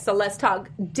 Okay, so let's talk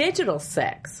digital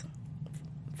sex.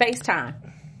 FaceTime.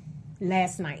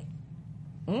 Last night.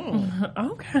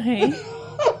 Okay.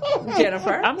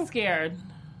 Jennifer. I'm scared.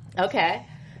 Okay.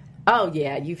 Oh,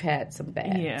 yeah, you've had some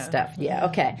bad Yeah. stuff. Yeah,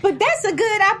 okay. But that's a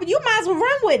good you might as well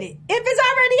run with it. If it's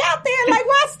already out there, like,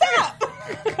 why stop?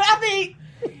 I mean,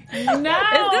 No. Is this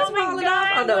oh my falling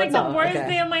God, off? Oh, no, like it's the on. worst Okay.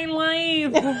 day of my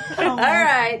life. All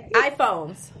right.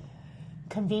 iPhones.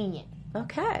 convenient.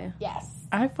 Okay. Yes.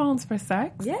 iPhones for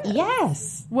sex? Yeah.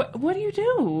 Yes. What do you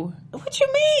do? What you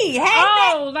mean? Hey,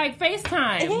 Oh, like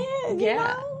FaceTime. you Yeah.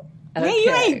 know. Okay. Man,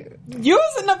 you ain't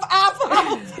using the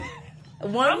iPhone.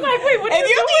 One, I'm like, wait, what If you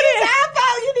you doing? need an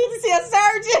iPhone, you need to see a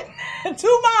surgeon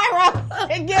tomorrow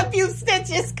and get a few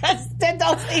stitches because that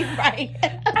don't seem right.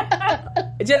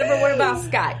 Jennifer, what about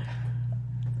Skype?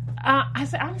 I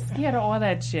said I'm scared of all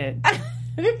that shit.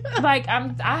 Like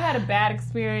I had a bad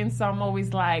experience, so I'm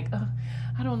always like,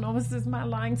 I don't know, is this my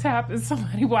line tap? Is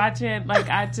somebody watching? Like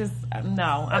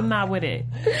no, I'm not with it.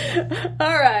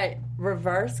 All right.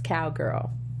 Reverse cowgirl.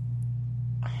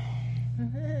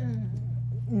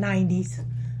 90s.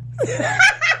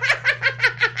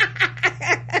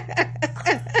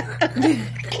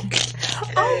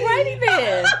 Alrighty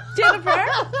then. Jennifer.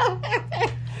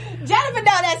 Jennifer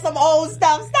know that's some old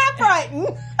stuff. Stop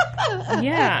fronting.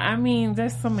 Yeah, I mean,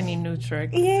 there's so many new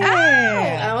tricks.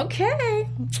 Yeah. Oh, okay.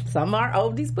 Some are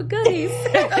oldies but goodies.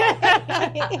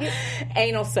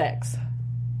 Anal sex.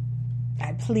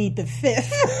 I plead the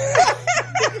fifth.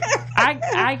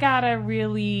 I gotta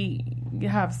really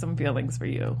have some feelings for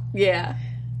you. Yeah.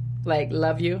 Like,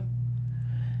 love you.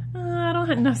 I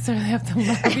don't necessarily have to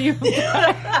love you.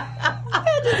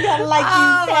 I just gotta like you.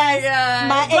 Oh, my God.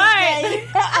 My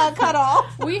 8 cut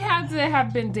off. We had to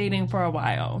have been dating for a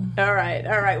while. All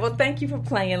right. Well, thank you for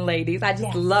playing, ladies. I just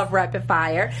Yes. love Rapid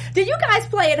Fire. Do you guys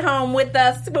play at home with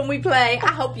us when we play?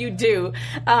 I hope you do.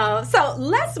 So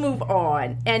let's move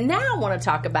on. And now I want to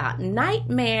talk about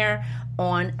Nightmare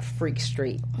on Freak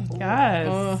Street. Yes.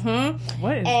 Mm-hmm.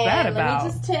 What is And that about? let me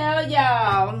just tell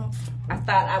y'all, I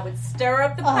thought I would stir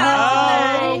up the pot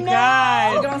Oh, tonight. no.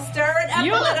 God. We're gonna stir it up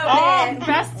You a look little all bit.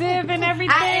 festive and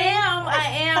everything.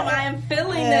 I am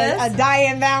feeling A this.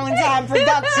 Diane Valentine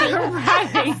production.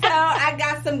 Right. So I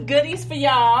got some goodies for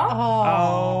y'all. Oh,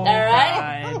 All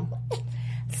right. God.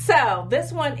 So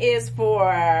this one is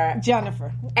for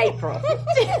Jennifer. April.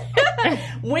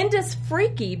 When does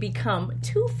freaky become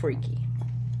too freaky?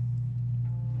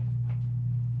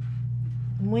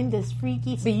 When does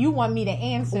freaky? So you want me to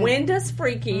answer? When does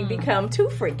freaky become too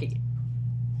freaky?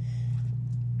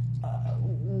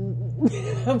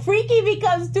 Freaky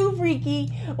becomes too freaky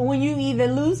when you either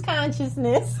lose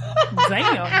consciousness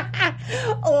Damn.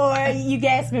 or you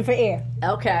gasping for air.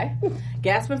 Okay.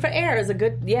 Gasping for air is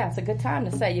it's a good time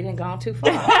to say you didn't go on too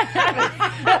far. I'm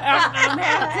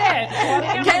half dead.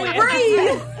 Can't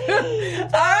breathe.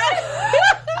 All right.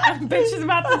 Bitch is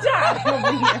about to die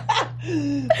over here.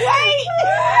 Right?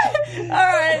 All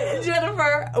right,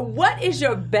 Jennifer, what is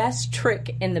your best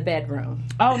trick in the bedroom?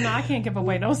 Oh, no, I can't give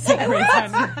away no secrets,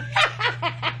 honey.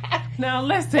 Now,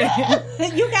 listen. You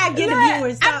gotta get the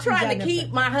viewers. I'm trying to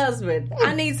keep my husband.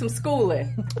 I need some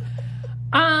schooling.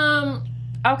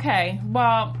 Okay,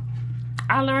 well,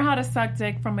 I learned how to suck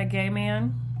dick from a gay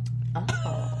man.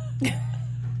 Oh.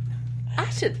 I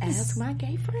should ask my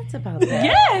gay friends about that.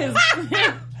 Yes!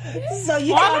 So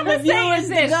you All tell I'm the gonna say viewers is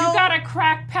to this: go. you gotta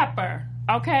crack pepper.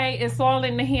 Okay, it's all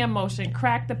in the hand motion.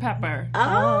 Crack the pepper.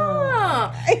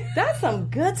 Oh, that's some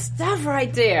good stuff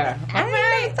right there. I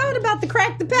ain't even thought about the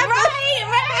crack the pepper.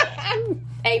 Right.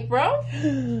 April,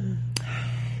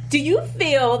 do you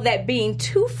feel that being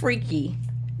too freaky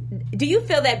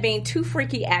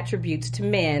attributes to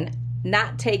men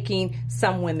not taking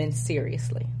some women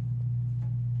seriously?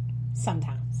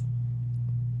 Sometimes.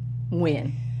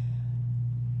 When?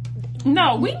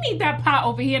 No, we need that pot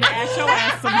over here to ask your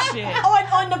ass some shit.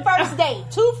 On the first date.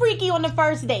 Too freaky on the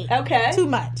first date. Okay. Too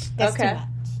much. That's too much.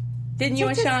 Didn't you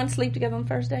and Sean sleep together on the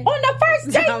first date? On the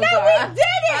first date? No, I'm we sorry. didn't.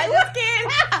 I just kidding.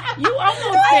 You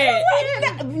almost did.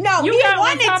 No, You he got on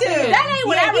wanted top to. of it. That ain't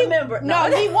what I remember. No,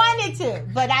 he wanted to,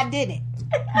 but I didn't.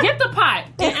 Get the pot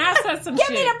and ask us some Give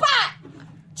shit. me the pot.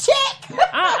 Check.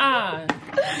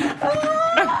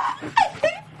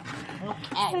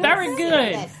 Very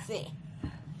good. Let's see.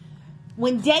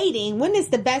 When dating, when is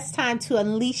the best time to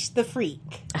unleash the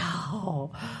freak? Oh,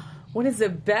 when is the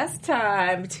best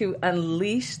time to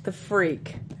unleash the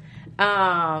freak?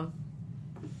 After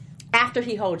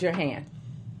he holds your hand.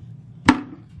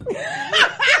 We don't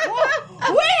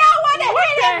want to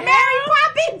hear that, Mary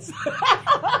Poppins.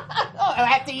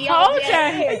 After you Hold your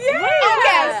hand.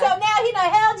 Okay, so now he done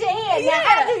held your hand. Now Yeah.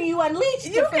 how do you unleash the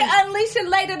You freak? can unleash it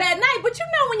later that night, but you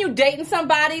know when you dating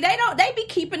somebody, they be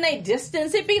keeping their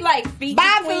distance. It be like feet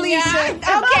Bye, between Felicia.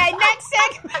 y'all. Okay, next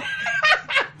segment.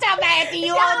 Talk about after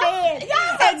you on the head.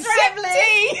 And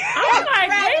traveling. I'm like,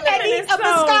 wait a minute, A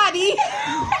biscotti.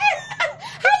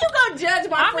 How you gonna judge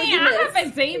my I mean, I freakiness? have a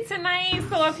date tonight,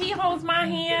 so if he holds my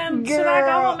hand, should I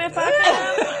go home if I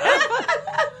can?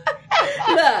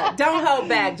 Look, don't hold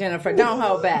back, Jennifer. Don't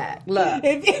hold back. Look.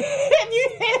 If you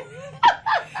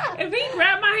If he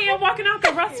grabbed my hand walking out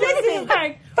the restaurant, he's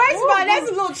like, First of all, that's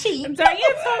a little cheap. Diane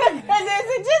told me. Because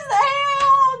it's just a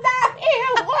hell down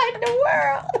here. What in the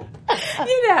world?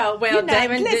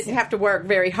 Damon listen. didn't have to work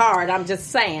very hard. I'm just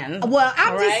saying. Well,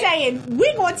 I'm All just right? saying,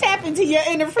 we're going to tap into your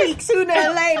inner freak sooner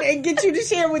or later and get you to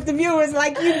share with the viewers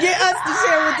like you get us to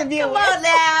share with the viewers. Come on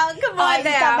now. Come on You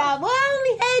talk now. about, well, I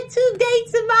only had 2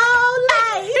 dates in my whole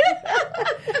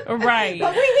life. Right.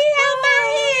 But when he held my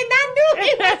hand, I knew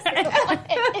he was.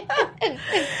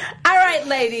 All right,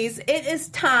 ladies, it is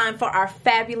time for our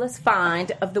fabulous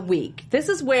find of the week. This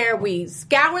is where we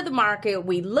scour the market.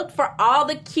 We look for all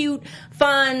the cute,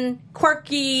 fun,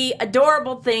 quirky,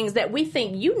 adorable things that we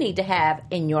think you need to have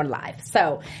in your life.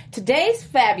 So today's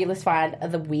fabulous find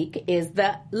of the week is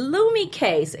the Lumi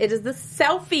case. It is the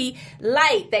selfie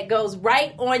light that goes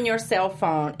right on your cell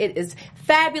phone. It is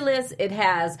fabulous. It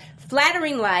has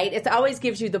flattering light. It always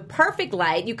gives you the perfect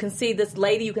light. You can see this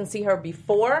lady, you can see her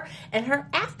before and her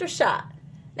after shot.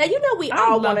 Now, you know we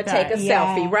all love want to that. take a Yeah.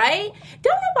 selfie, right?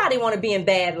 Don't nobody want to be in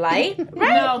bad light,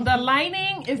 right? No, the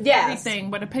lighting is Yes.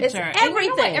 everything with a picture. It's And you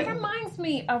know what? everything. It reminds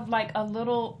me of like a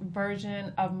little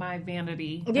version of my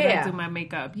vanity when Yeah. I do my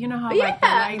makeup. You know how Yeah, like the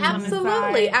lights absolutely,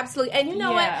 on the side? absolutely. And you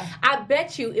know Yeah. what? I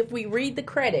bet you if we read the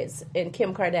credits in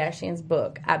Kim Kardashian's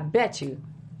book, I bet you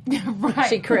Right.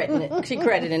 she credited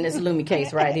this Lumi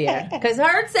case right here. Because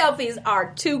her selfies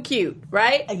are too cute,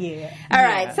 right? Yeah. All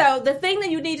right, so the thing that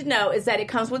you need to know is that it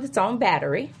comes with its own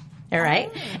battery. All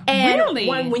right. And Really?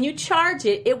 when you charge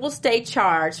it, it will stay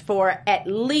charged for at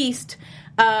least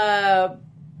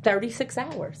 36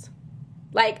 hours.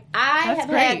 Like, I That's have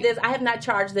had great. this, I have not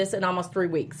charged this in almost 3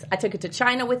 weeks. I took it to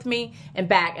China with me and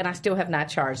back, and I still have not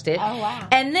charged it. Oh, wow.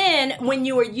 And then when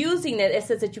you are using it, it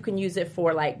says that you can use it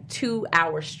for like 2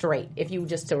 hours straight. If you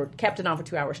just kept it on for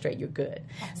 2 hours straight, you're good.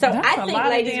 So That's I a think, lot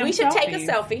of ladies, damn we should take a selfies.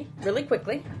 selfie really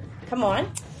quickly. Come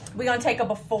on. We're going to take a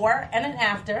before and an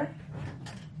after.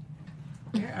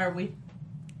 Where are we?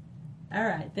 All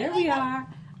right, there we are.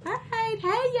 All right,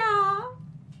 hey, y'all.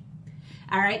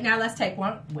 All right, now let's take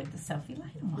one with the selfie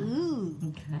light on. Ooh.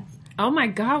 Okay. Oh my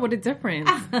God, what a difference.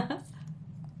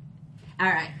 All All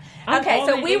right. I'm Okay,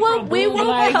 so only we will April Fool,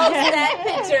 like- post that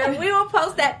picture. We will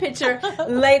post that picture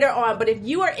later on. But if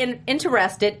you are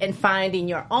interested in finding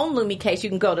your own Lumi case, you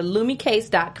can go to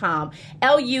lumicase.com,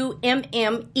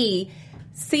 LUMMECASE,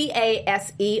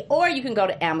 or you can go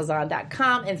to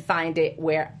Amazon.com and find it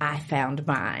where I found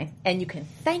mine. And you can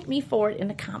thank me for it in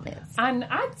the comments.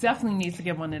 I definitely need to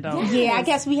get one of those. Yeah, I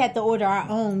guess we had to order our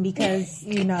own because,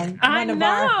 I one of know.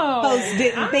 our hosts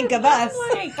didn't think of us.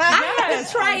 Like, I had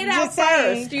to try it out Just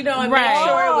saying. first, and Right. make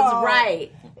sure it was Oh.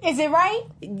 right. Is it right?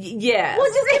 Yes. Well,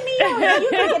 just give me yours. You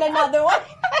can get another one.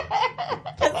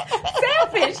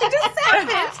 Selfish. You're just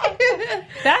selfish.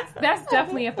 That's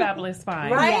definitely a fabulous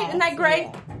find. Right? Yes, Isn't that great?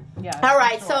 Yes, All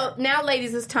right, for so sure. now,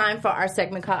 ladies, it's time for our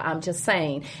segment called I'm Just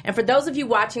Saying. And for those of you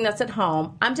watching us at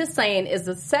home, I'm Just Saying is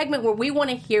a segment where we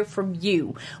want to hear from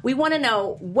you. We want to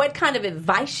know what kind of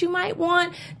advice you might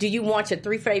want. Do you want your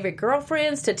 3 favorite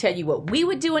girlfriends to tell you what we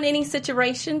would do in any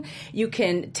situation? You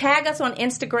can tag us on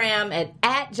Instagram at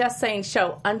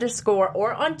 @JustSayingShow_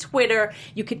 or on Twitter.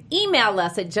 You can email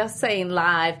us at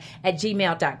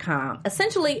justsayinglive@gmail.com.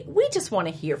 Essentially, we just want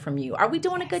to hear from you. Are we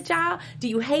doing a good job? Do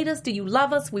you hate us? Do you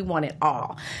love us? We want it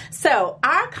all. So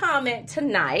our comment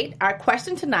tonight, our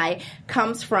question tonight,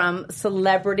 comes from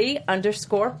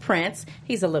celebrity_Prince.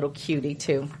 He's a little cutie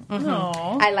too.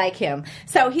 Aw. I like him.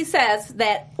 So he says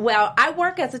that, well, I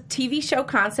work as a TV show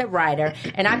concept writer,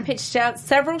 and I pitched out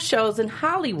several shows in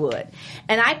Hollywood.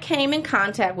 And I came in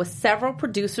contact with several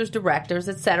producers, directors,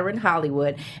 etc. in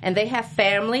Hollywood, and they have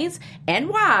families and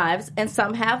wives, and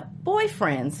some have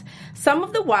boyfriends. Some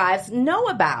of the wives know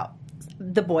about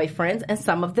the boyfriends, and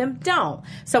some of them don't.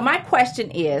 So my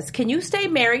question is, can you stay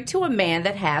married to a man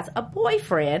that has a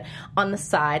boyfriend on the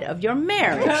side of your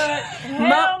marriage?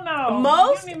 Hell no.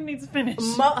 Most You don't even need to finish.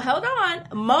 hold on.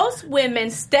 Most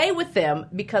women stay with them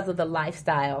because of the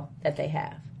lifestyle that they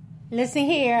have. Listen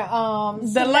here. The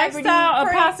Celebrity lifestyle of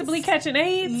Prince. possibly catching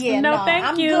AIDS? Yeah, no, no, thank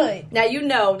I'm you. good. Now, you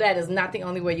know that is not the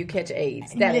only way you catch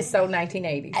AIDS. That is so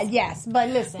 1980s. Yes, but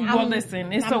listen. Well,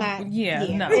 listen, it's I'm so not-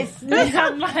 no. It's,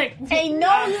 I'm like, ain't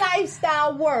no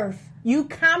lifestyle worth you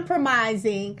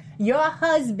compromising your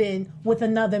husband with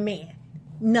another man.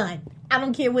 None. I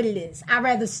don't care what it is. I'd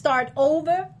rather start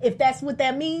over, if that's what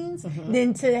that means,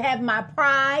 than to have my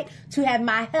pride, to have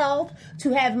my health,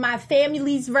 to have my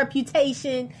family's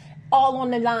reputation all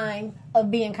on the line of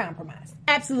being compromised.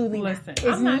 Absolutely listen, not.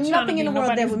 There's I'm not trying to nothing be in the world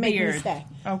that nobody's would make me beard. stay.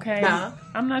 Okay? Huh?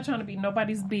 I'm not trying to be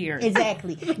nobody's beard.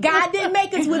 Exactly. God didn't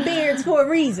make us with beards for a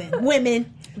reason.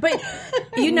 Women. But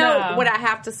you know No. what I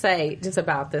have to say just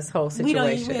about this whole We don't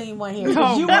situation. even want to hear it.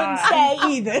 Oh, You God. wouldn't say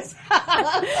either.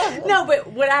 No, but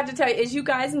what I have to tell you is, you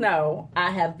guys know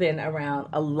I have been around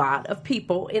a lot of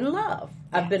people in love.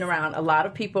 I've been around a lot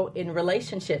of people in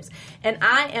relationships. And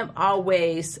I am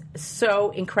always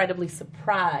so incredibly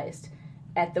surprised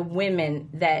at the women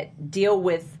that deal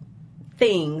with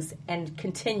things and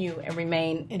continue and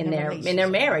remain in their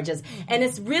marriages. And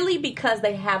it's really because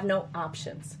they have no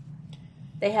options.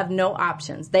 They have no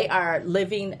options. They are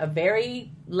living a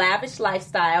very lavish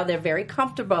lifestyle. They're very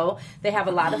comfortable. They have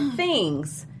a lot of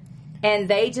things. And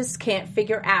they just can't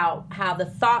figure out how the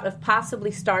thought of possibly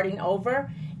starting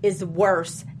over is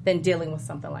worse than dealing with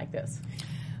something like this.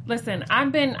 Listen,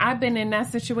 I've been in that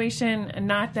situation.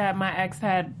 Not that my ex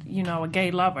had, a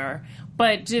gay lover,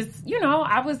 but just,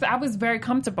 I was very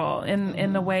comfortable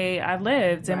in the way I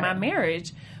lived in my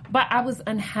marriage, but I was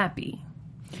unhappy.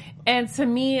 And to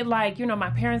me,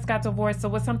 my parents got divorced, so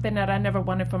it was something that I never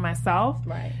wanted for myself.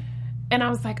 Right. And I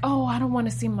was like, oh, I don't want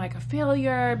to seem like a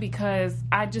failure because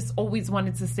I just always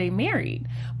wanted to stay married.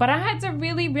 But I had to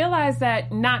really realize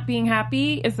that not being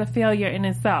happy is a failure in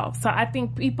itself. So I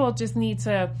think people just need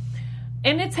to,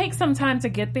 and it takes some time to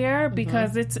get there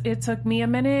because it took me a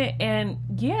minute. And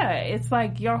yeah, it's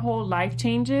like your whole life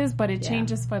changes, but it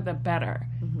changes for the better.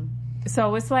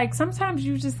 So it's like sometimes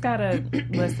you just got to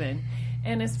listen.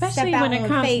 And especially Step out when it on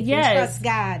comes, faith and trust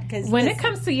God. Cause when it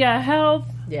comes to your health,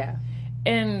 Yeah.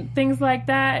 and things like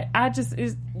that,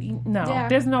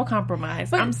 there's no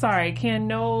compromise. I'm sorry.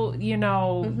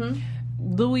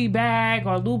 Louis bag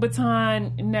or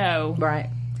Louboutin, no.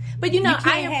 Right. But you I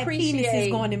can't have appreciate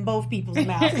penises going in both people's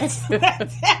mouths.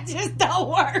 that just don't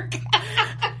work.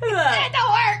 That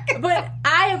don't work. But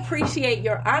I appreciate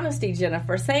your honesty,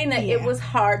 Jennifer, saying that it was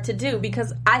hard to do,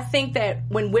 because I think that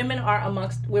when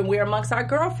we're amongst our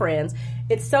girlfriends,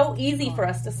 it's so easy for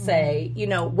us to say,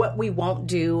 what we won't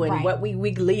do and what we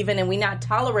believe in, and we're not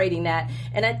tolerating that.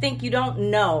 And I think you don't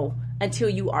know until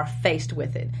you are faced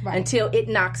with it, Right. until it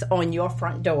knocks on your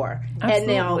front door. Absolutely. And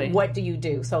now what do you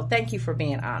do? So thank you for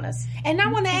being honest. And I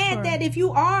want to add that if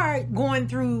you are going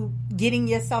through getting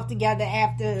yourself together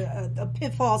after a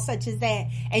pitfall such as that,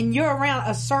 and you're around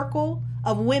a circle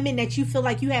of women that you feel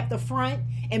like you have to front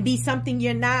and be something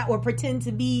you're not, or pretend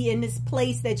to be in this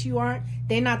place that you aren't,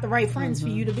 they're not the right friends for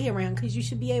you to be around, because you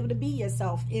should be able to be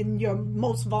yourself in your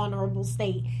most vulnerable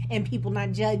state and people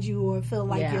not judge you or feel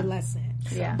like Yeah. you're less than.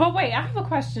 Yeah. But wait, I have a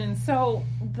question. So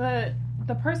the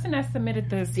person that submitted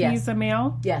this, Yes. he's a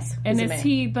male? Yes. And he's a is man.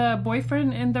 he the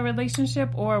boyfriend in the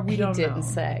relationship, or we don't know? He didn't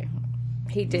say.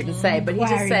 He didn't say, but he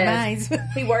just Wiry says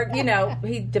minds. he worked.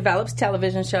 He develops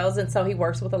television shows, and so he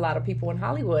works with a lot of people in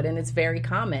Hollywood, and it's very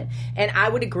common. And I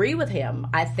would agree with him.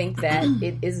 I think that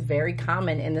it is very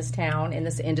common in this town, in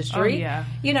this industry. Oh,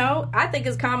 yeah. I think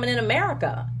it's common in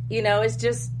America. It's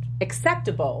just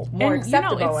acceptable, more And,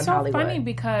 acceptable it's in so Hollywood. funny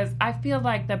because I feel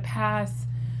like the past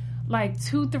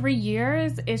 2-3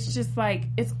 years, it's just like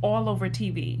it's all over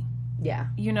TV. Yeah.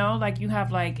 You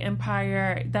have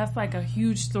Empire. That's like a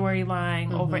huge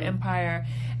storyline over Empire,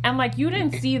 and you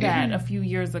didn't see that a few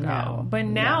years ago. No. But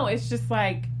now it's just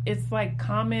it's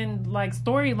common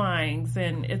storylines,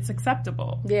 and it's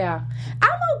acceptable. Yeah.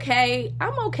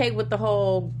 I'm okay with the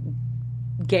whole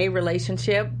gay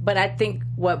relationship, but I think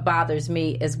what bothers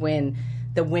me is when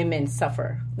the women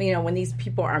suffer. When these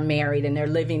people are married and they're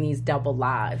living these double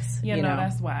lives.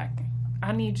 That's whack.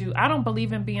 I need you. I don't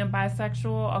believe in being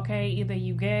bisexual, okay? Either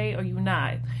you gay or you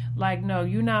not. No,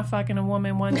 you not fucking a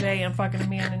woman one day and fucking a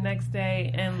man the next day,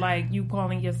 and you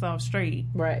calling yourself straight.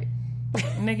 Right.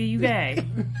 Nigga, you gay.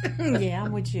 Yeah,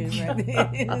 I'm with you. No.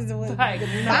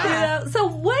 So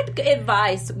what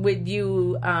advice would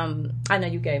you, I know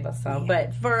you gave us some,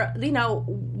 but for,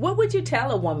 what would you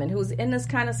tell a woman who's in this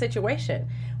kind of situation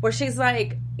where she's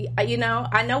like,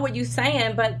 I know what you're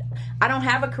saying, but I don't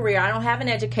have a career, I don't have an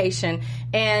education,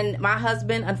 and my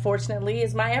husband, unfortunately,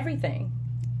 is my everything.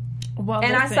 Well,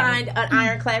 And listen. I signed an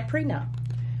ironclad prenup.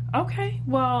 Okay,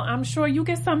 well, I'm sure you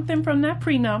get something from that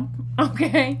prenup,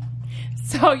 okay?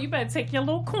 So you better take your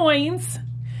little coins,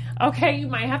 okay? You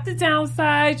might have to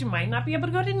downsize. You might not be able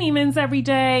to go to Neiman's every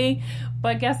day.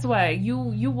 But guess what?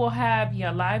 You will have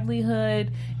your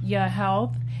livelihood, your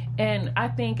health, and I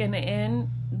think in the end,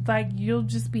 you'll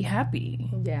just be happy.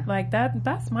 Yeah.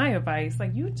 That's my advice.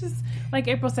 You just, like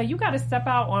April said, you got to step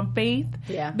out on faith.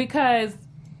 Yeah. Because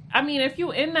if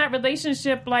you're in that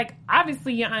relationship,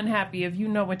 obviously you're unhappy if you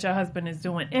know what your husband is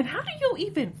doing. And how do you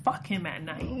even fuck him at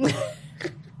night?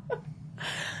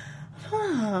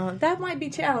 That might be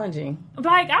challenging.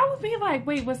 I would be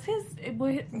wait, was his...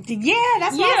 Yeah,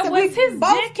 that's why I said was his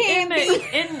both dick can be.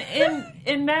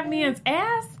 in that man's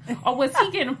ass? Or was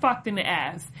he getting fucked in the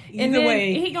ass? And Either then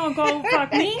way. he gonna go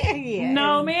fuck me? Yeah.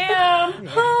 No, ma'am.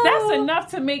 That's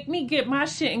enough to make me get my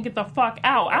shit and get the fuck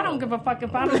out. I don't give a fuck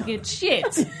if I don't get shit.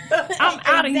 I'm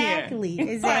out of here.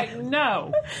 Exactly.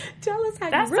 No. Tell us how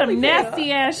That's you really some feel.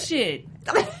 nasty ass shit.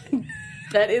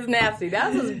 That is nasty.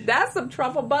 That's some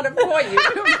truffle butter for you.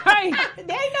 Right.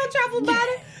 There ain't no trouble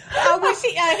butter. Oh, when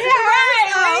she Right?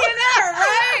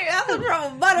 That's some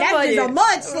truffle butter That's for just you. a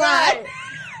mudslide.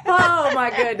 Oh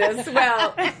my goodness.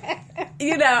 Well,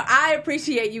 I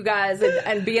appreciate you guys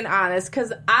and being honest,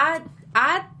 because I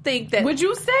think that Would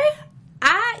you say?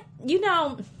 I'm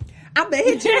gonna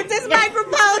hit you with this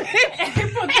microphone.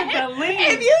 April took the lead.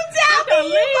 If you tell me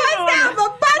you bust out, I'ma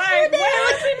bust you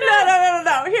down.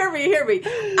 No. Hear me.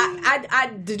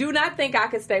 I do not think I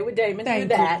could stay with Damon through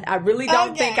that. I really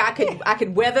don't think I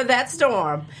could weather that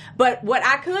storm. But what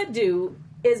I could do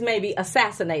is maybe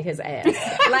assassinate his ass.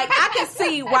 I can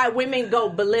see why women go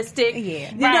ballistic.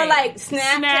 Yeah. You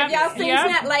Snap. Have y'all seen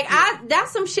Yep. Snap?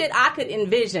 That's some shit I could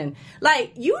envision.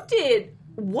 You did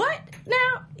what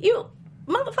now? You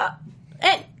motherfucker.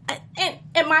 And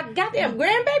my goddamn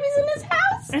grandbabies in this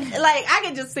house? I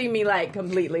could just see me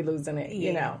completely losing it,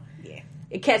 Yeah.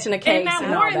 catching a case And that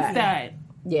and all warrants that. that.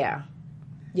 Yeah.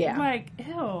 Ew.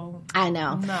 I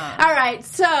know. Nah. All right.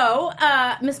 So,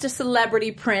 Mr.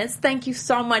 Celebrity Prince, thank you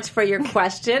so much for your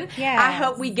question. Yes. I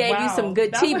hope we gave you Wow. some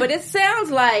good That tea, was- but it sounds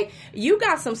like you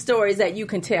got some stories that you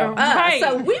can tell Right. us.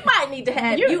 So we might need to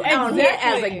have You- you on here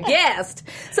as a exactly. guest.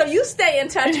 So you stay in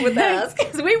touch with us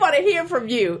because we want to hear from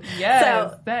you. Yes,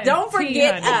 So that is don't tea,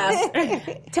 forget honey. us.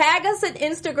 Tag us at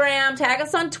Instagram, tag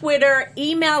us on Twitter,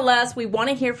 email us. We want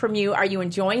to hear from you. Are you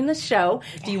enjoying the show?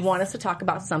 Do you want us to talk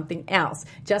about something else?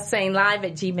 Just saying live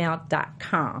at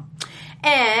gmail.com.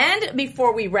 And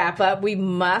before we wrap up, we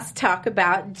must talk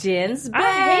about Jen's Bay.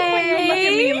 I hate when you look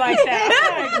at me like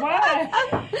that. Why?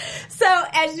 So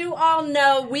as you all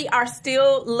know, we are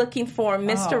still looking for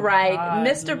Mr. Right,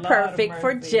 Mr. Perfect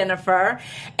for Jennifer.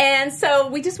 And so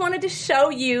we just wanted to show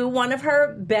you one of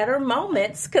her better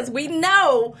moments because we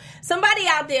know somebody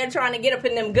out there trying to get up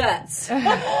in them guts.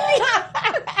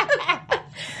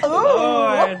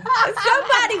 Lord.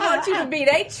 Somebody wants you to be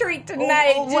their treat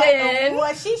tonight, Jen.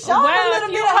 Well, she showed a little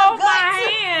bit of hold her my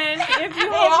guts. hand, if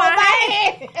you hold my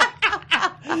hand,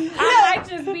 I might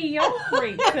just be your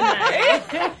freak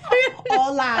tonight.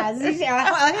 All lies. She showed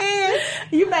her hand.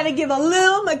 You better give a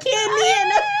little McKinney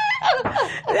and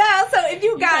Yeah, so if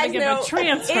you guys give know a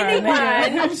transfer,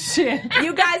 anyone, shit.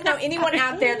 you guys know anyone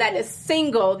out there that is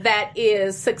single, that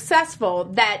is successful,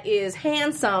 that is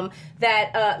handsome,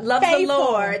 that loves Faithful. the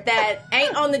Lord, that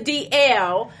ain't on the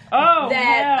DL, Oh,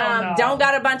 that hell no. don't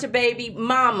got a bunch of baby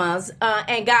mamas,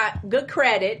 and got good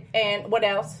credit, and what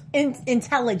else?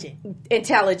 intelligent.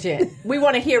 Intelligent. We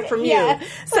want to hear from you. Yeah.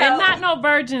 So, And not no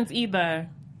virgins either.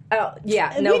 oh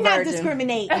yeah, no We're not virgin.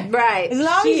 discriminating. Right. As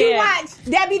long as you Yeah. watch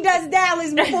Debbie Does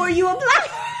Dallas before you apply,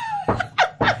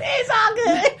 it's all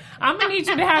good. I'm gonna need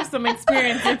you to have some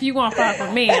experience if you want to fuck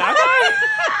with me. Okay?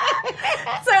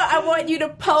 So I want you to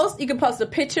post. You can post a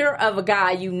picture of a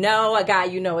guy you know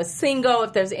is single.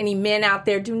 If there's any men out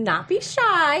there, do not be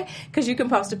shy because you can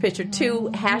post a picture too.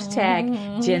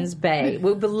 Hashtag Jen's Bay.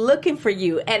 We'll be looking for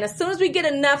you. And as soon as we get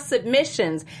enough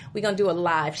submissions, we're going to do a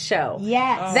live show.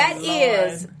 Yes. That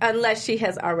Lord. is, unless she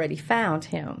has already found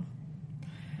him.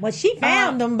 Well, she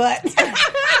found them, but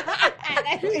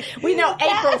We know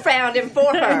April found him for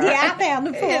her. yeah, I found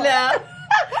them for You her. know?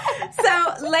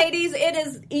 So, ladies, it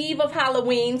is Eve of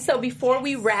Halloween. So before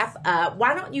we wrap up,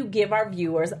 why don't you give our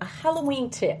viewers a Halloween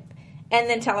tip and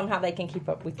then tell them how they can keep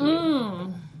up with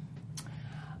you?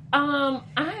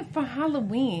 For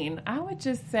Halloween, I would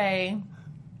just say,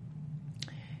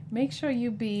 make sure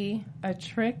you be a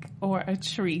trick or a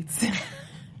treat,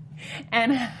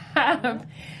 and have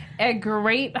a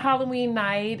great Halloween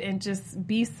night, and just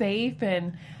be safe.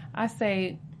 And I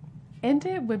say, end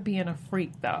it with being a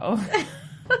freak, though.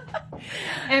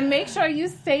 And make sure you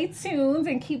stay tuned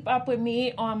and keep up with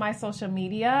me on my social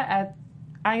media at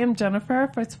I am Jennifer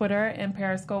for Twitter and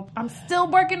Periscope. I'm still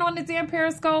working on the damn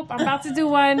Periscope. I'm about to do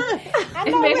one.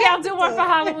 And maybe I'll do one for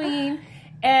Halloween.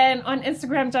 And on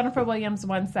Instagram, Jennifer Williams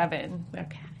 17.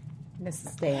 Okay.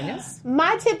 Mrs. Daniels.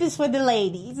 My tip is for the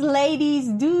ladies. Ladies,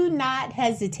 do not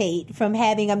hesitate from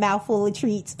having a mouthful of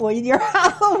treats for your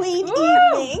Halloween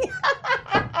evening.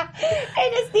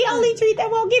 And it's the only treat that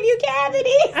won't give you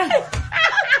cavities.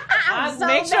 I'm so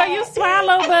Make sure mad. you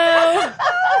swallow, boo.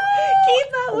 Keep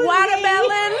up with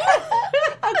Watermelon. me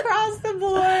across the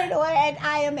board. Or at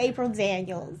I am April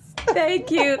Daniels. Thank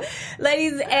you.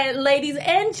 Ladies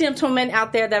and gentlemen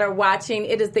out there that are watching,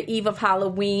 it is the eve of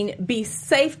Halloween. Be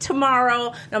safe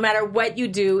tomorrow, no matter what you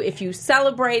do. If you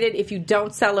celebrate it, if you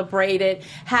don't celebrate it,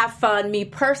 have fun. Me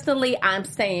personally, I'm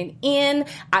staying in.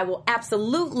 I will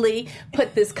absolutely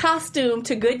put this costume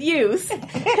to good use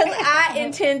because I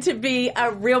intend to be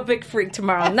a real big freak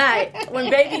tomorrow night when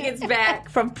baby gets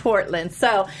back from Portland.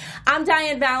 So I'm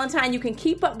Diane Valentine. You can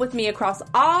keep up with me across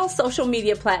all social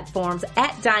media platforms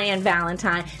at Diane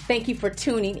Valentine. Thank you for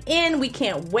tuning in. We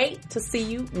can't wait to see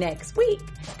you next week.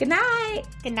 Good night.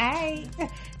 Good night.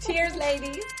 Cheers,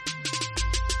 ladies.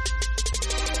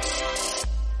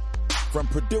 From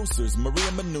producers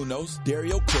Maria Menounos,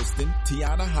 Dario Kristen,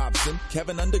 Tiana Hobson,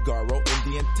 Kevin Undergaro, and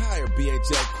the entire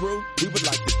BHL crew, we would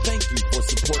like to thank you for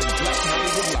supporting Black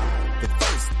Hollywood Live, the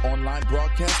first online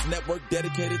broadcast network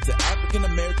dedicated to African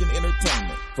American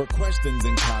entertainment. For questions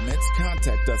and comments,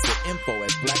 contact us at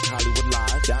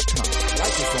info@blackhollywoodlive.com.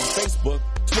 Like us on Facebook,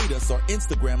 tweet us, or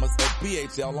Instagram us at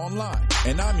BHL Online.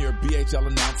 And I'm your BHL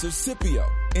announcer, Scipio.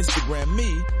 Instagram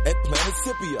me at Planet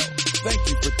Scipio. Thank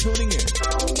you for tuning in.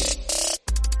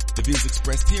 The views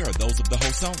expressed here are those of the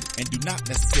host only and do not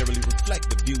necessarily reflect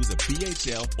the views of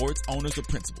BHL or its owners or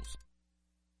principals.